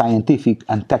from the scientific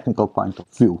and technical point of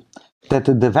view that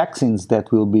the vaccines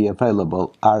that will be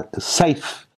available are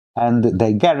safe and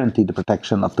they guarantee the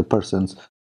protection of the persons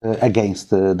against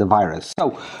the virus.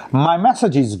 So my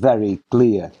message is very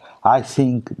clear. I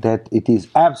think that it is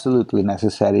absolutely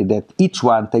necessary that each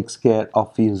one takes care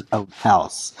of his own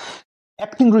health.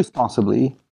 Acting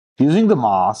responsibly, using the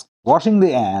mask, washing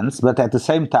the hands, but at the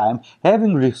same time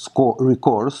having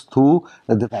recourse to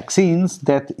the vaccines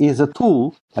that is a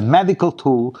tool, a medical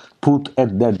tool put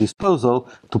at their disposal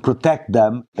to protect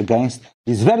them against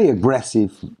this very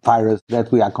aggressive virus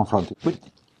that we are confronted with.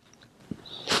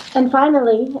 And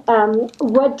finally,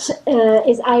 what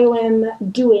is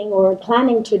IOM doing or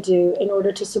planning to do in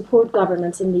order to support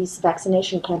governments in these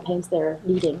vaccination campaigns they're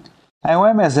leading?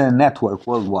 IOM has a network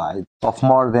worldwide of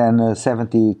more than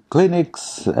 70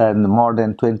 clinics and more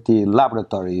than 20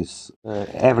 laboratories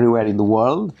everywhere in the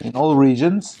world, in all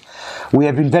regions. We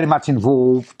have been very much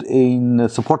involved in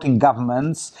supporting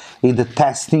governments in the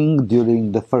testing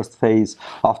during the first phase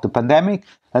of the pandemic,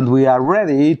 and we are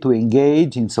ready to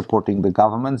engage in supporting the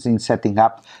governments in setting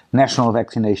up national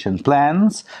vaccination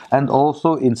plans and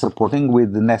also in supporting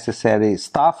with the necessary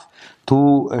staff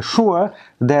to assure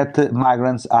that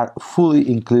migrants are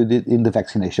fully included in the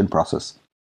vaccination process.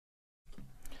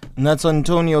 And that's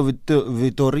Antonio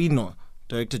Vitorino,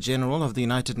 Director General of the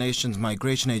United Nations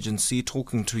Migration Agency,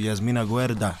 talking to Yasmina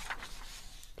Guerda.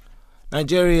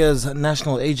 Nigeria's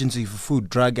National Agency for Food,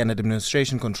 Drug and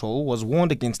Administration Control was warned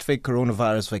against fake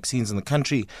coronavirus vaccines in the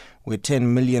country, where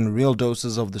 10 million real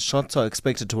doses of the shots are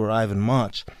expected to arrive in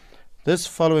March. This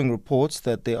following reports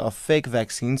that there are fake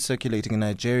vaccines circulating in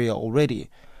Nigeria already.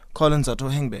 Collins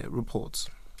Atohengbe reports.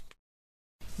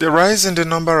 The rise in the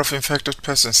number of infected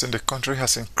persons in the country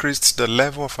has increased the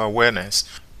level of awareness,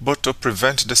 both to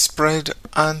prevent the spread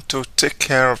and to take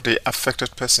care of the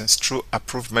affected persons through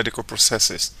approved medical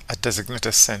processes at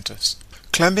designated centers.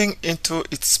 Climbing into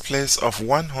its place of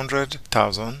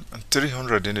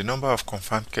 100,300 in the number of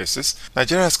confirmed cases,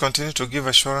 Nigeria has continued to give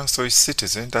assurance to its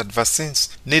citizens that vaccines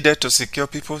needed to secure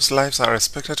people's lives are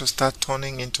expected to start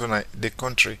turning into the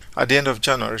country at the end of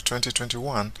January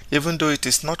 2021, even though it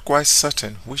is not quite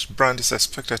certain which brand is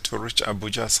expected to reach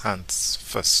Abuja's hands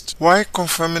first. Why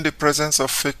confirming the presence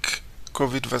of fake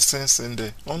COVID vaccines in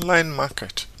the online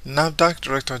market? NAFDAC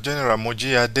Director General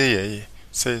Moji Adeyeye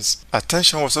says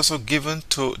attention was also given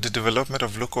to the development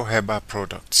of local herbal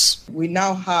products. We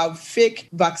now have fake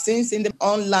vaccines in the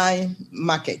online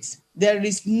market. There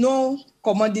is no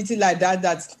commodity like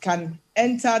that can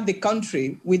enter the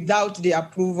country without the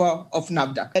approval of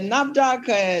NAFDAC.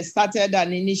 NAFDAC started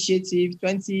an initiative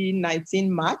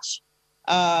 2019 March.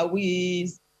 We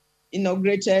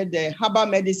inaugurated the Herbal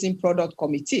Medicine Product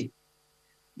Committee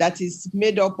that is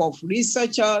made up of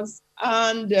researchers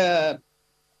and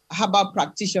herbal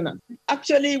practitioners.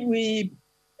 Actually, we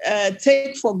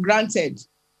take for granted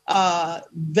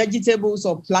vegetables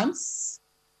or plants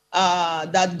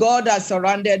that God has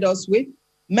surrounded us with.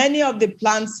 Many of the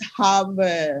plants have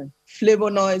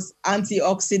flavonoids,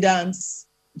 antioxidants,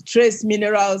 trace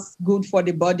minerals good for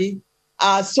the body,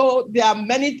 So there are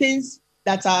many things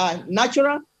that are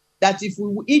natural that if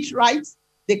we eat right,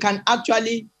 they can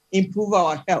actually improve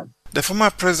our health. The former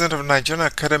president of Nigerian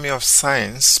Academy of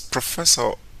Science,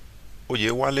 Professor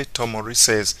Oyewale Tomori,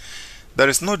 says there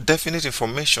is no definite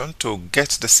information to get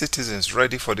the citizens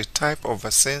ready for the type of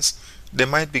vaccines they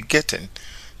might be getting,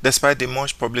 despite the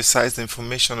much publicized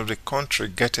information of the country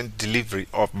getting delivery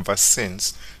of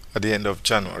vaccines at the end of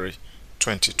January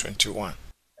 2021.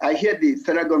 I hear the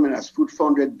federal government has put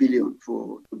 400 billion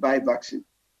to buy vaccine.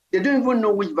 They don't even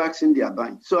know which vaccine they are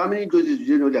buying. So how many doses do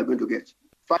they know they are going to get?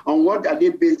 On what are they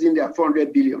basing their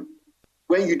 400 billion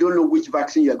when you don't know which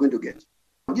vaccine you are going to get?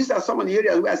 These are some of the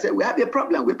areas where I said we have a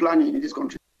problem with planning in this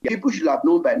country. People should have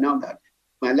known by now that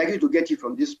we're likely to get it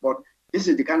from this spot. This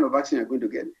is the kind of vaccine you're going to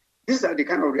get. These are the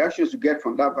kind of reactions you get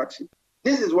from that vaccine.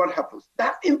 This is what happens.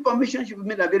 That information should be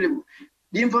made available.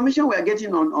 The information we are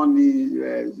getting on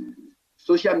the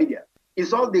social media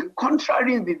is all the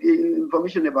contrary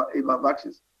information about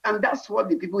vaccines. And that's what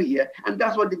the people hear, and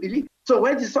that's what they believe. So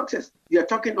where's the success? You are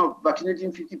talking of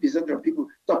vaccinating 50% of people.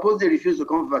 Suppose they refuse to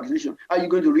come for vaccination. How are you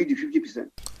going to read the 50%?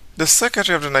 The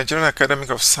Secretary of the Nigerian Academy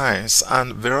of Science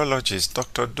and virologist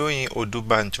Dr. Doyin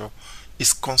Odubanjo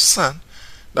is concerned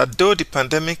that though the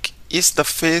pandemic is the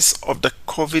face of the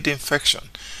COVID infection,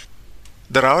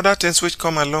 there are other things which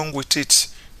come along with it,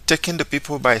 taking the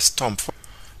people by storm.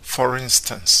 For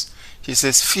instance, he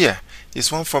says fear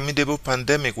is one formidable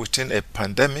pandemic within a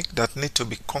pandemic that needs to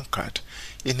be conquered.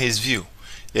 In his view,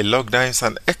 a lockdown is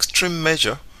an extreme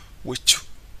measure which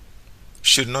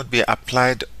should not be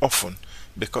applied often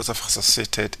because of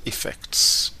associated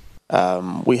effects.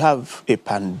 We have a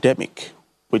pandemic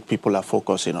which people are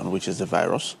focusing on, which is the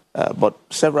virus. But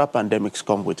several pandemics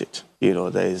come with it.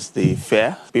 There is the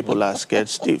fear. People are scared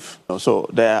stiff. So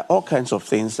there are all kinds of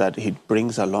things that it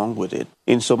brings along with it,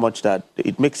 in so much that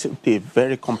it makes it a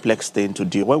very complex thing to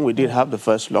deal. When we did have the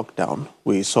first lockdown,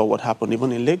 we saw what happened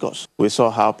even in Lagos. We saw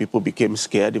how people became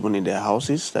scared even in their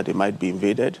houses, that they might be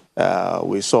invaded.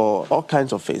 We saw all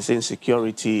kinds of things,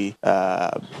 insecurity,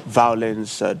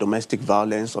 violence, domestic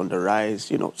violence on the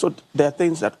rise. So there are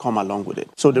things that come along with it.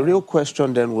 So the real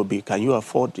question then will be, can you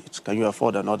afford it? Can you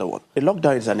afford another one? A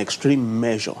lockdown is an extreme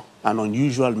measure, an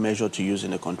unusual measure to use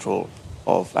in the control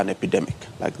of an epidemic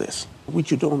like this, which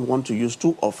you don't want to use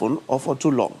too often or for too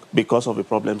long because of the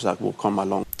problems that will come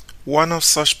along. One of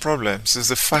such problems is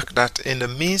the fact that in the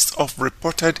midst of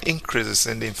reported increases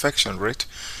in the infection rate,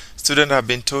 students have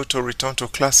been told to return to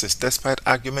classes despite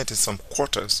argument in some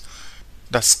quarters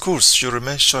that schools should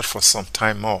remain shut for some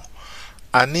time more.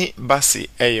 Ani Basi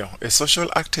Eyo, a social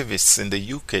activist in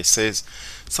the UK, says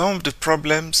some of the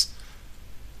problems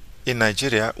in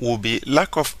Nigeria will be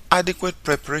lack of adequate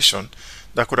preparation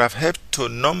that could have helped to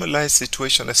normalize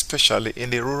situation, especially in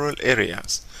the rural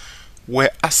areas where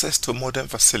access to modern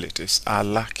facilities are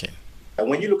lacking. And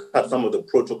when you look at some of the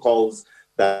protocols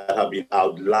that have been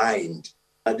outlined,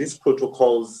 these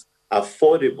protocols are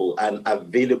affordable and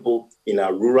available in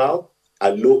our rural,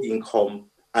 our low income,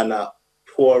 and our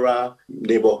poorer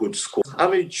neighborhood schools. How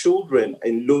many children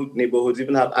in low neighborhoods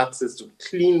even have access to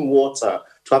clean water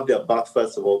to have their bath,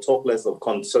 first of all, talk less of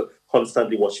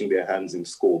constantly washing their hands in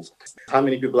schools? How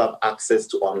many people have access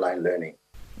to online learning?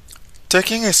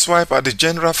 Taking a swipe at the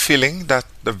general feeling that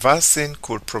the vaccine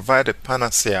could provide a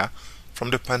panacea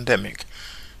from the pandemic,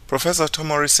 Professor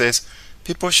Tomori says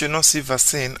people should not see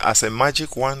vaccine as a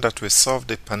magic wand that will solve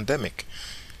the pandemic.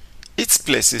 Its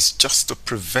place is just to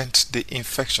prevent the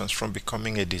infections from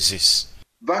becoming a disease.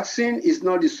 Vaccine is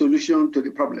not the solution to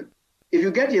the problem. If you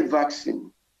get a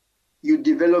vaccine, you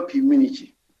develop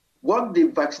immunity. What the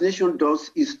vaccination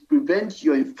does is prevent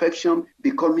your infection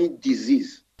becoming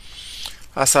disease.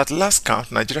 As at last count,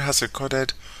 Nigeria has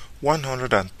recorded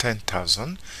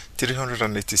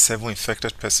 110,387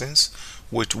 infected persons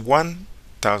with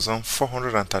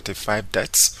 1,435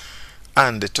 deaths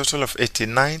and a total of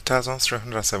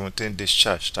 89,317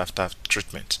 discharged after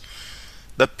treatment.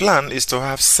 The plan is to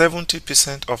have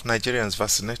 70% of Nigerians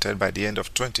vaccinated by the end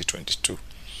of 2022.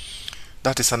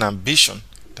 That is an ambition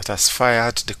that has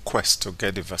fired the quest to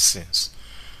get the vaccines.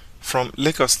 From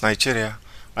Lagos, Nigeria,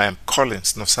 I am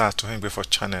Collins Nosa Atohengbe for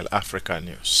Channel Africa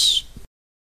News.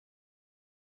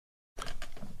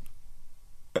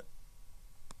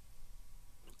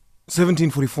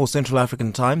 17:44 Central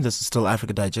African Time. This is still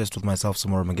Africa Digest with myself,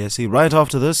 Samora Magesi. Right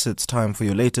after this, it's time for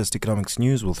your latest economics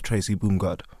news with Tracy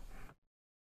Boomgod.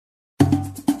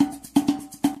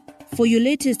 For your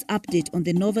latest update on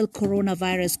the novel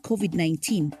coronavirus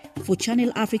COVID-19 for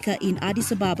Channel Africa in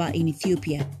Addis Ababa in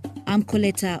Ethiopia, I'm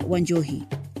Coletta Wanjohi.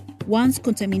 Once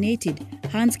contaminated,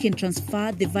 hands can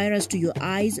transfer the virus to your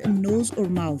eyes, nose or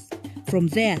mouth. From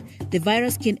there, the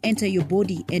virus can enter your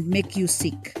body and make you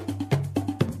sick.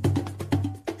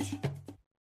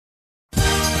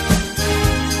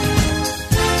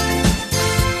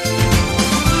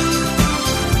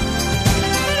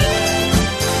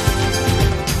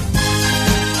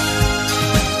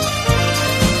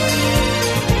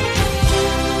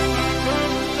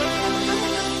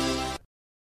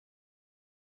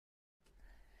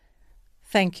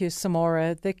 Thank you,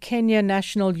 Samora. The Kenya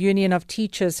National Union of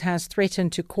Teachers has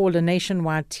threatened to call a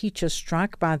nationwide teacher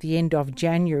strike by the end of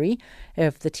January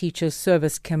if the Teachers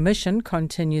Service Commission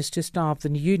continues to starve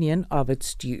the union of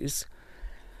its dues.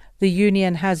 The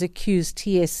union has accused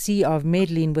TSC of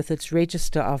meddling with its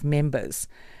register of members.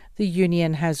 The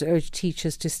union has urged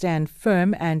teachers to stand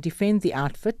firm and defend the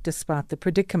outfit despite the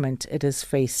predicament it is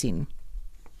facing.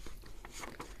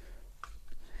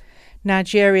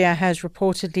 Nigeria has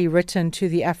reportedly written to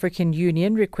the African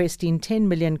Union requesting 10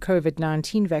 million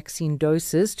COVID-19 vaccine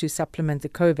doses to supplement the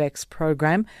COVAX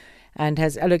program and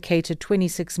has allocated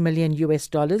 $26 million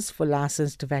for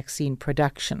licensed vaccine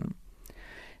production.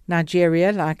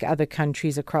 Nigeria, like other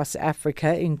countries across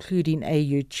Africa, including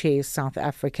AU chair South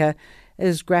Africa,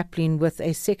 is grappling with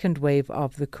a second wave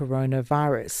of the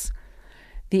coronavirus.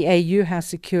 The AU has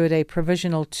secured a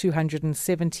provisional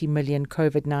 270 million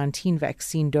COVID-19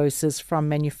 vaccine doses from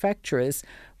manufacturers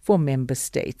for member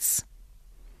states.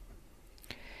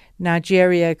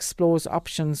 Nigeria explores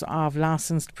options of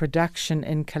licensed production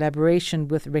in collaboration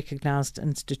with recognized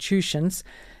institutions.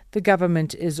 The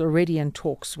government is already in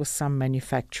talks with some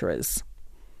manufacturers.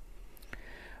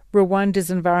 Rwanda's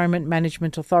environment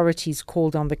management authorities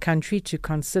called on the country to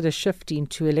consider shifting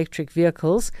to electric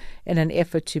vehicles in an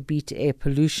effort to beat air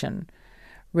pollution.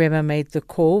 Rema made the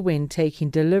call when taking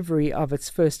delivery of its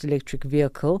first electric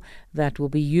vehicle that will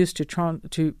be used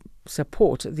to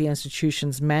support the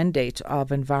institution's mandate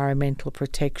of environmental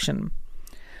protection.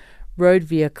 Road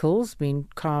vehicles, being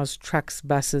cars, trucks,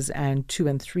 buses and 2-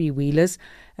 and 3-wheelers,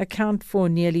 account for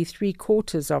nearly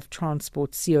 3/4 of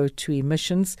transport CO2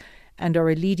 emissions and are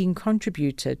a leading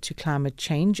contributor to climate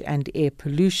change and air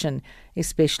pollution,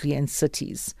 especially in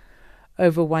cities.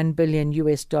 Over $1 billion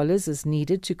is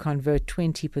needed to convert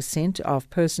 20% of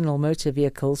personal motor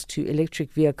vehicles to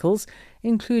electric vehicles,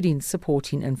 including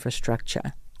supporting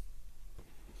infrastructure.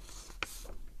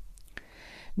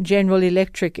 General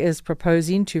Electric is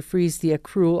proposing to freeze the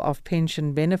accrual of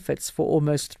pension benefits for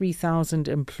almost 3,000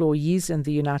 employees in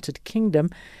the United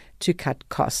Kingdom to cut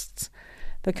costs.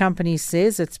 The company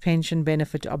says its pension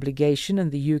benefit obligation in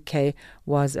the UK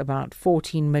was about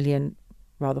 $14 billion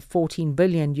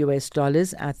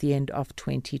at the end of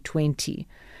 2020.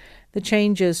 The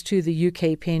changes to the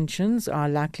UK pensions are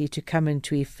likely to come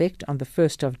into effect on the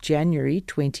 1st of January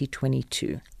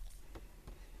 2022.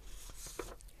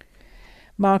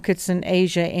 Markets in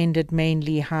Asia ended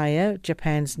mainly higher.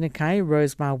 Japan's Nikkei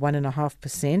rose by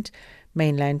 1.5%.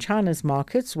 Mainland China's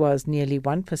markets was nearly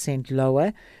 1%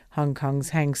 lower. Hong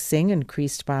Kong's Hang Seng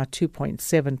increased by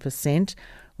 2.7%,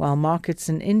 while markets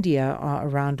in India are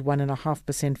around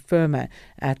 1.5% firmer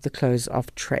at the close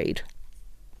of trade.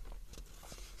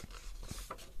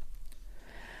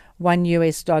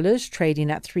 $1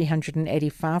 trading at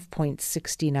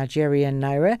 385.60 Nigerian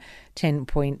naira,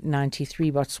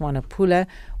 10.93 Botswana pula,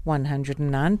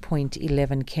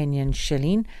 109.11 Kenyan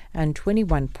shilling, and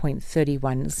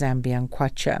 21.31 Zambian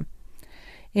kwacha.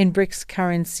 In BRICS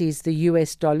currencies, the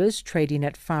US dollars trading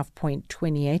at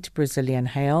 5.28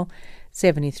 Brazilian real,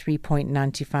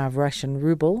 73.95 Russian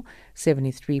ruble,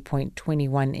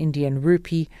 73.21 Indian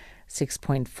rupee,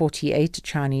 6.48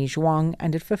 Chinese yuan,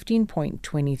 and at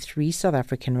 15.23 South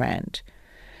African rand.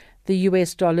 The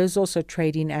US dollar is also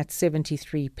trading at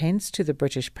 73 pence to the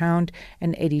British pound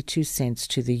and 82 cents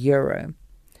to the euro.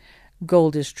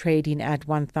 Gold is trading at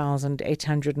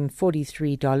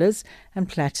 $1,843 and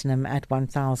platinum at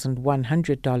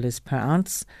 $1,100 per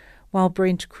ounce, while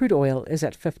Brent crude oil is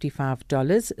at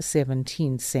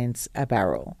 $55.17 a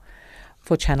barrel.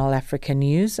 For Channel Africa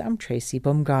News, I'm Tracy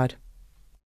Bumgard.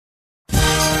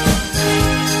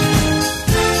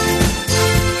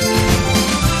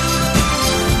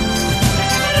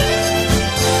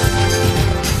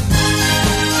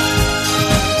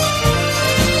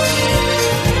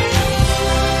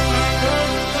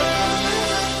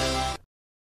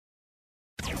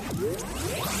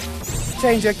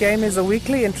 Change Your Game is a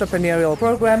weekly entrepreneurial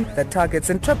program that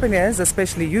targets entrepreneurs,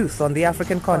 especially youth, on the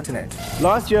African continent.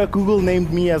 Last year, Google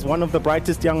named me as one of the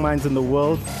brightest young minds in the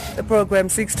world. The program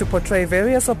seeks to portray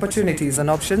various opportunities and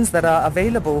options that are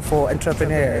available for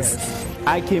entrepreneurs.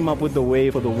 I came up with the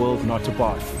way for the world not to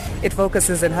part. It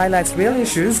focuses and highlights real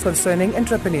issues concerning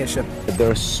entrepreneurship. There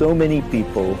are so many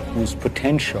people whose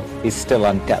potential is still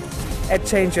untapped. At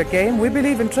Change Your Game, we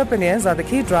believe entrepreneurs are the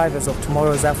key drivers of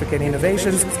tomorrow's African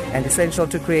innovations and essential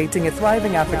to creating a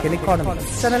thriving African economy.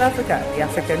 Channel Africa, the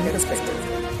African perspective.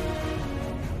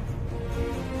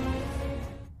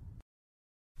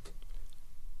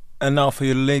 And now for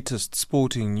your latest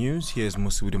sporting news, here's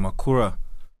Musudi Makura.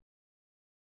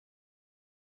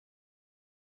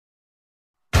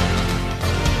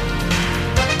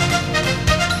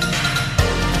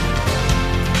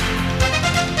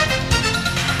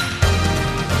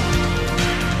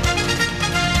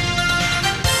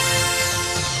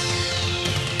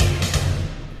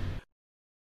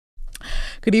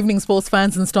 Good evening, sports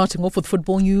fans, and starting off with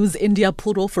football news. India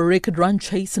pulled off a record run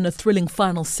chase in a thrilling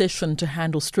final session to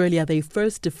hand Australia their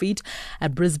first defeat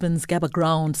at Brisbane's Gabba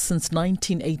ground since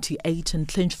 1988 and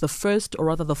clinched the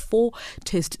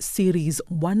four-test series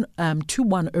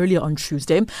 2-1 earlier on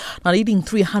Tuesday. Now, needing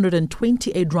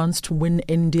 328 runs to win,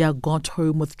 India got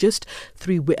home with just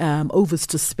 3 overs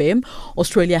to spare.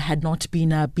 Australia had not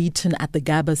been beaten at the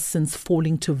Gabba since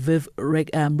falling to Viv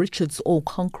Richards'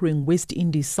 all-conquering West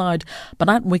Indies side,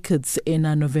 but 9 wickets in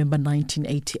November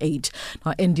 1988.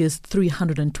 Now, India's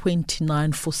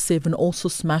 329 for 7 also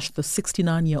smashed the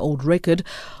 69-year-old record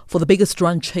for the biggest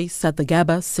run chase at the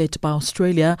Gabba, set by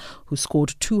Australia, who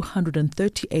scored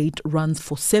 238 runs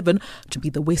for 7 to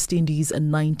beat the West Indies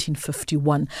in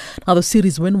 1951. Now, the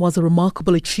series win was a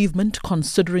remarkable achievement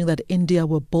considering that India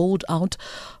were bowled out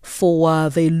for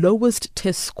their lowest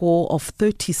test score of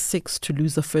 36 to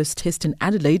lose the first test in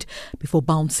Adelaide before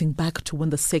bouncing back to win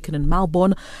the second in Melbourne.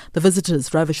 The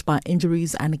visitors, ravished by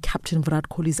injuries and Captain Virat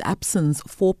Kohli's absence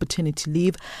for paternity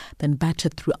leave, then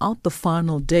batted throughout the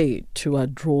final day to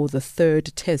draw the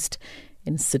third test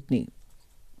in Sydney.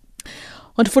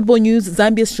 On to football news,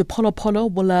 Zambia's Chipolo Polo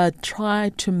will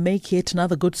try to make yet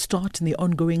another good start in the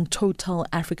ongoing Total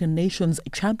African Nations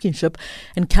Championship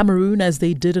in Cameroon, as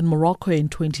they did in Morocco in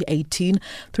 2018.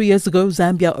 3 years ago,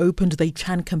 Zambia opened their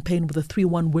CHAN campaign with a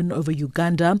 3-1 win over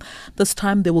Uganda. This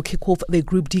time, they will kick off their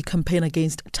Group D campaign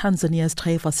against Tanzania's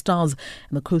Taifa Stars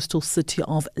in the coastal city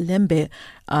of Lembe.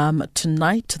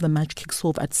 Tonight, the match kicks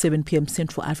off at 7 p.m.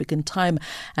 Central African time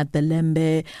at the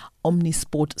Lembe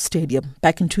Omnisport Stadium.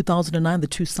 Back in 2009, the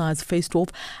two sides faced off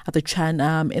at the CHAN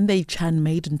in the CHAN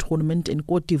maiden tournament in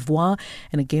Cote d'Ivoire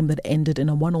in a game that ended in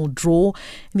a 1-1 draw.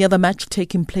 In the other match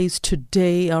taking place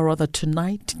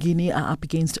tonight, Guinea are up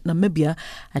against Namibia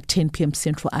at 10 p.m.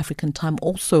 Central African time,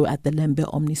 also at the Lembe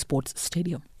Omnisport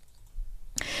Stadium.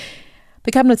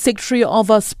 The Cabinet Secretary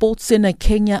of Sports in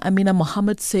Kenya, Amina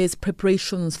Mohammed, says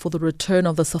preparations for the return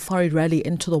of the Safari Rally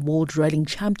into the World Rallying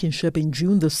Championship in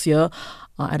June this year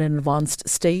are at an advanced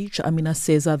stage. Amina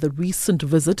says the recent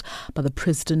visit by the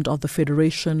President of the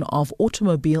Federation of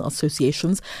Automobile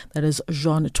Associations, that is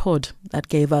Jean Todt, that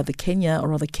gave Kenya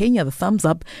the thumbs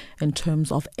up in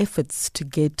terms of efforts to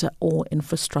get all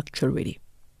infrastructure ready.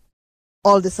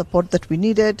 All the support that we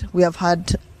needed, we have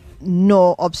had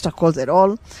no obstacles at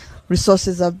all.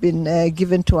 Resources have been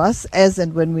given to us as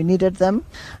and when we needed them,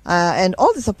 and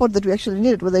all the support that we actually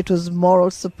needed, whether it was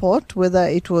moral support, whether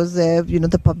it was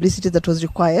the publicity that was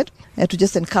required to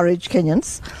just encourage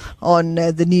Kenyans on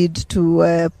the need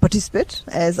to participate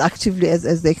as actively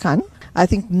as they can. I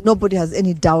think nobody has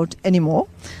any doubt anymore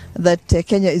that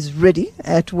Kenya is ready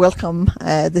to welcome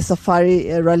the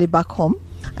Safari Rally back home,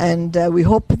 and we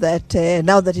hope that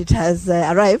now that it has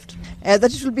arrived,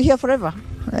 that it will be here forever.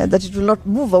 That it will not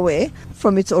move away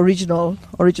from its original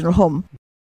home.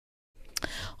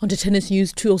 On to tennis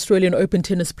news, 2 Australian Open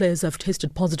tennis players have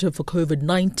tested positive for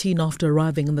COVID-19 after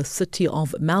arriving in the city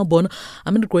of Melbourne.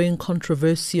 Amid growing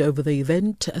controversy over the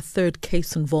event, a third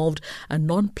case involved a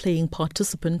non-playing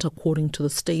participant, according to the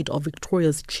state of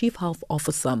Victoria's chief health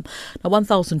officer. Now,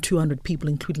 1,200 people,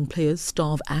 including players,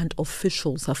 staff and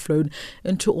officials, have flown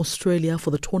into Australia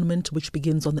for the tournament, which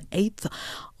begins on the 8th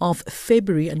of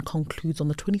February and concludes on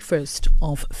the 21st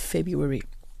of February.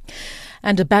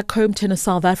 And back home, Tennis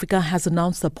South Africa has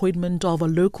announced the appointment of a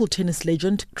local tennis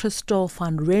legend, Christo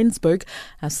van Rensburg,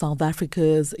 as South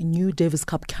Africa's new Davis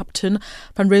Cup captain.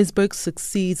 Van Rensburg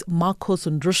succeeds Marcos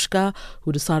Andrushka,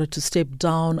 who decided to step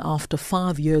down after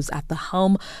 5 years at the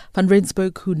helm. Van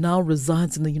Rensburg, who now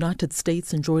resides in the United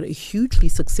States, enjoyed a hugely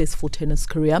successful tennis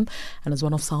career and is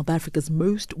one of South Africa's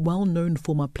most well-known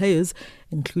former players,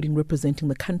 including representing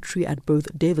the country at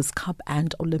both Davis Cup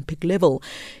and Olympic level.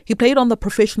 He played on the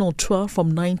professional tour from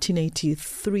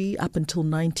 1983 up until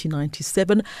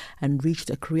 1997 and reached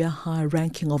a career-high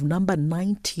ranking of number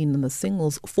 19 in the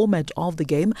singles format of the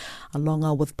game, along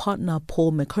with partner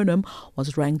Paul McConum,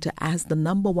 was ranked as the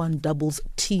number 1 doubles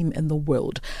team in the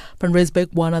world. Van Rensburg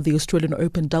won the Australian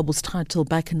Open doubles title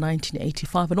back in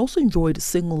 1985 and also enjoyed a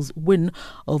singles win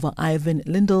over Ivan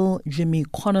Lendl, Jimmy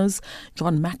Connors,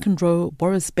 John McEnroe,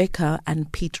 Boris Becker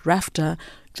and Pete Rafter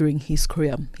during his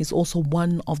career. He's also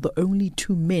one of the only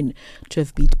 2 men to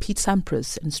have beat Pete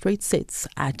Sampras in straight sets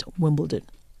at Wimbledon.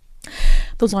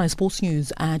 Those are sports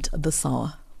news at this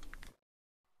hour.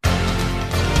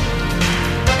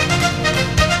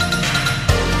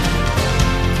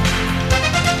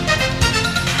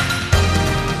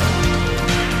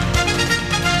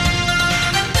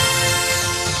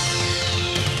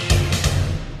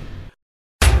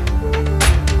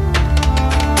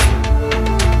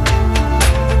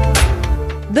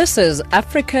 This is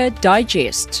Africa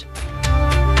Digest.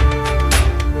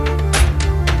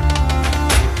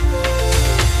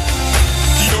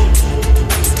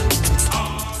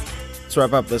 Let's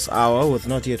wrap up this hour with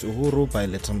Not Yet Uhuru by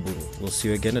Letamburu. We'll see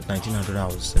you again at 1900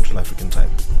 hours Central African Time.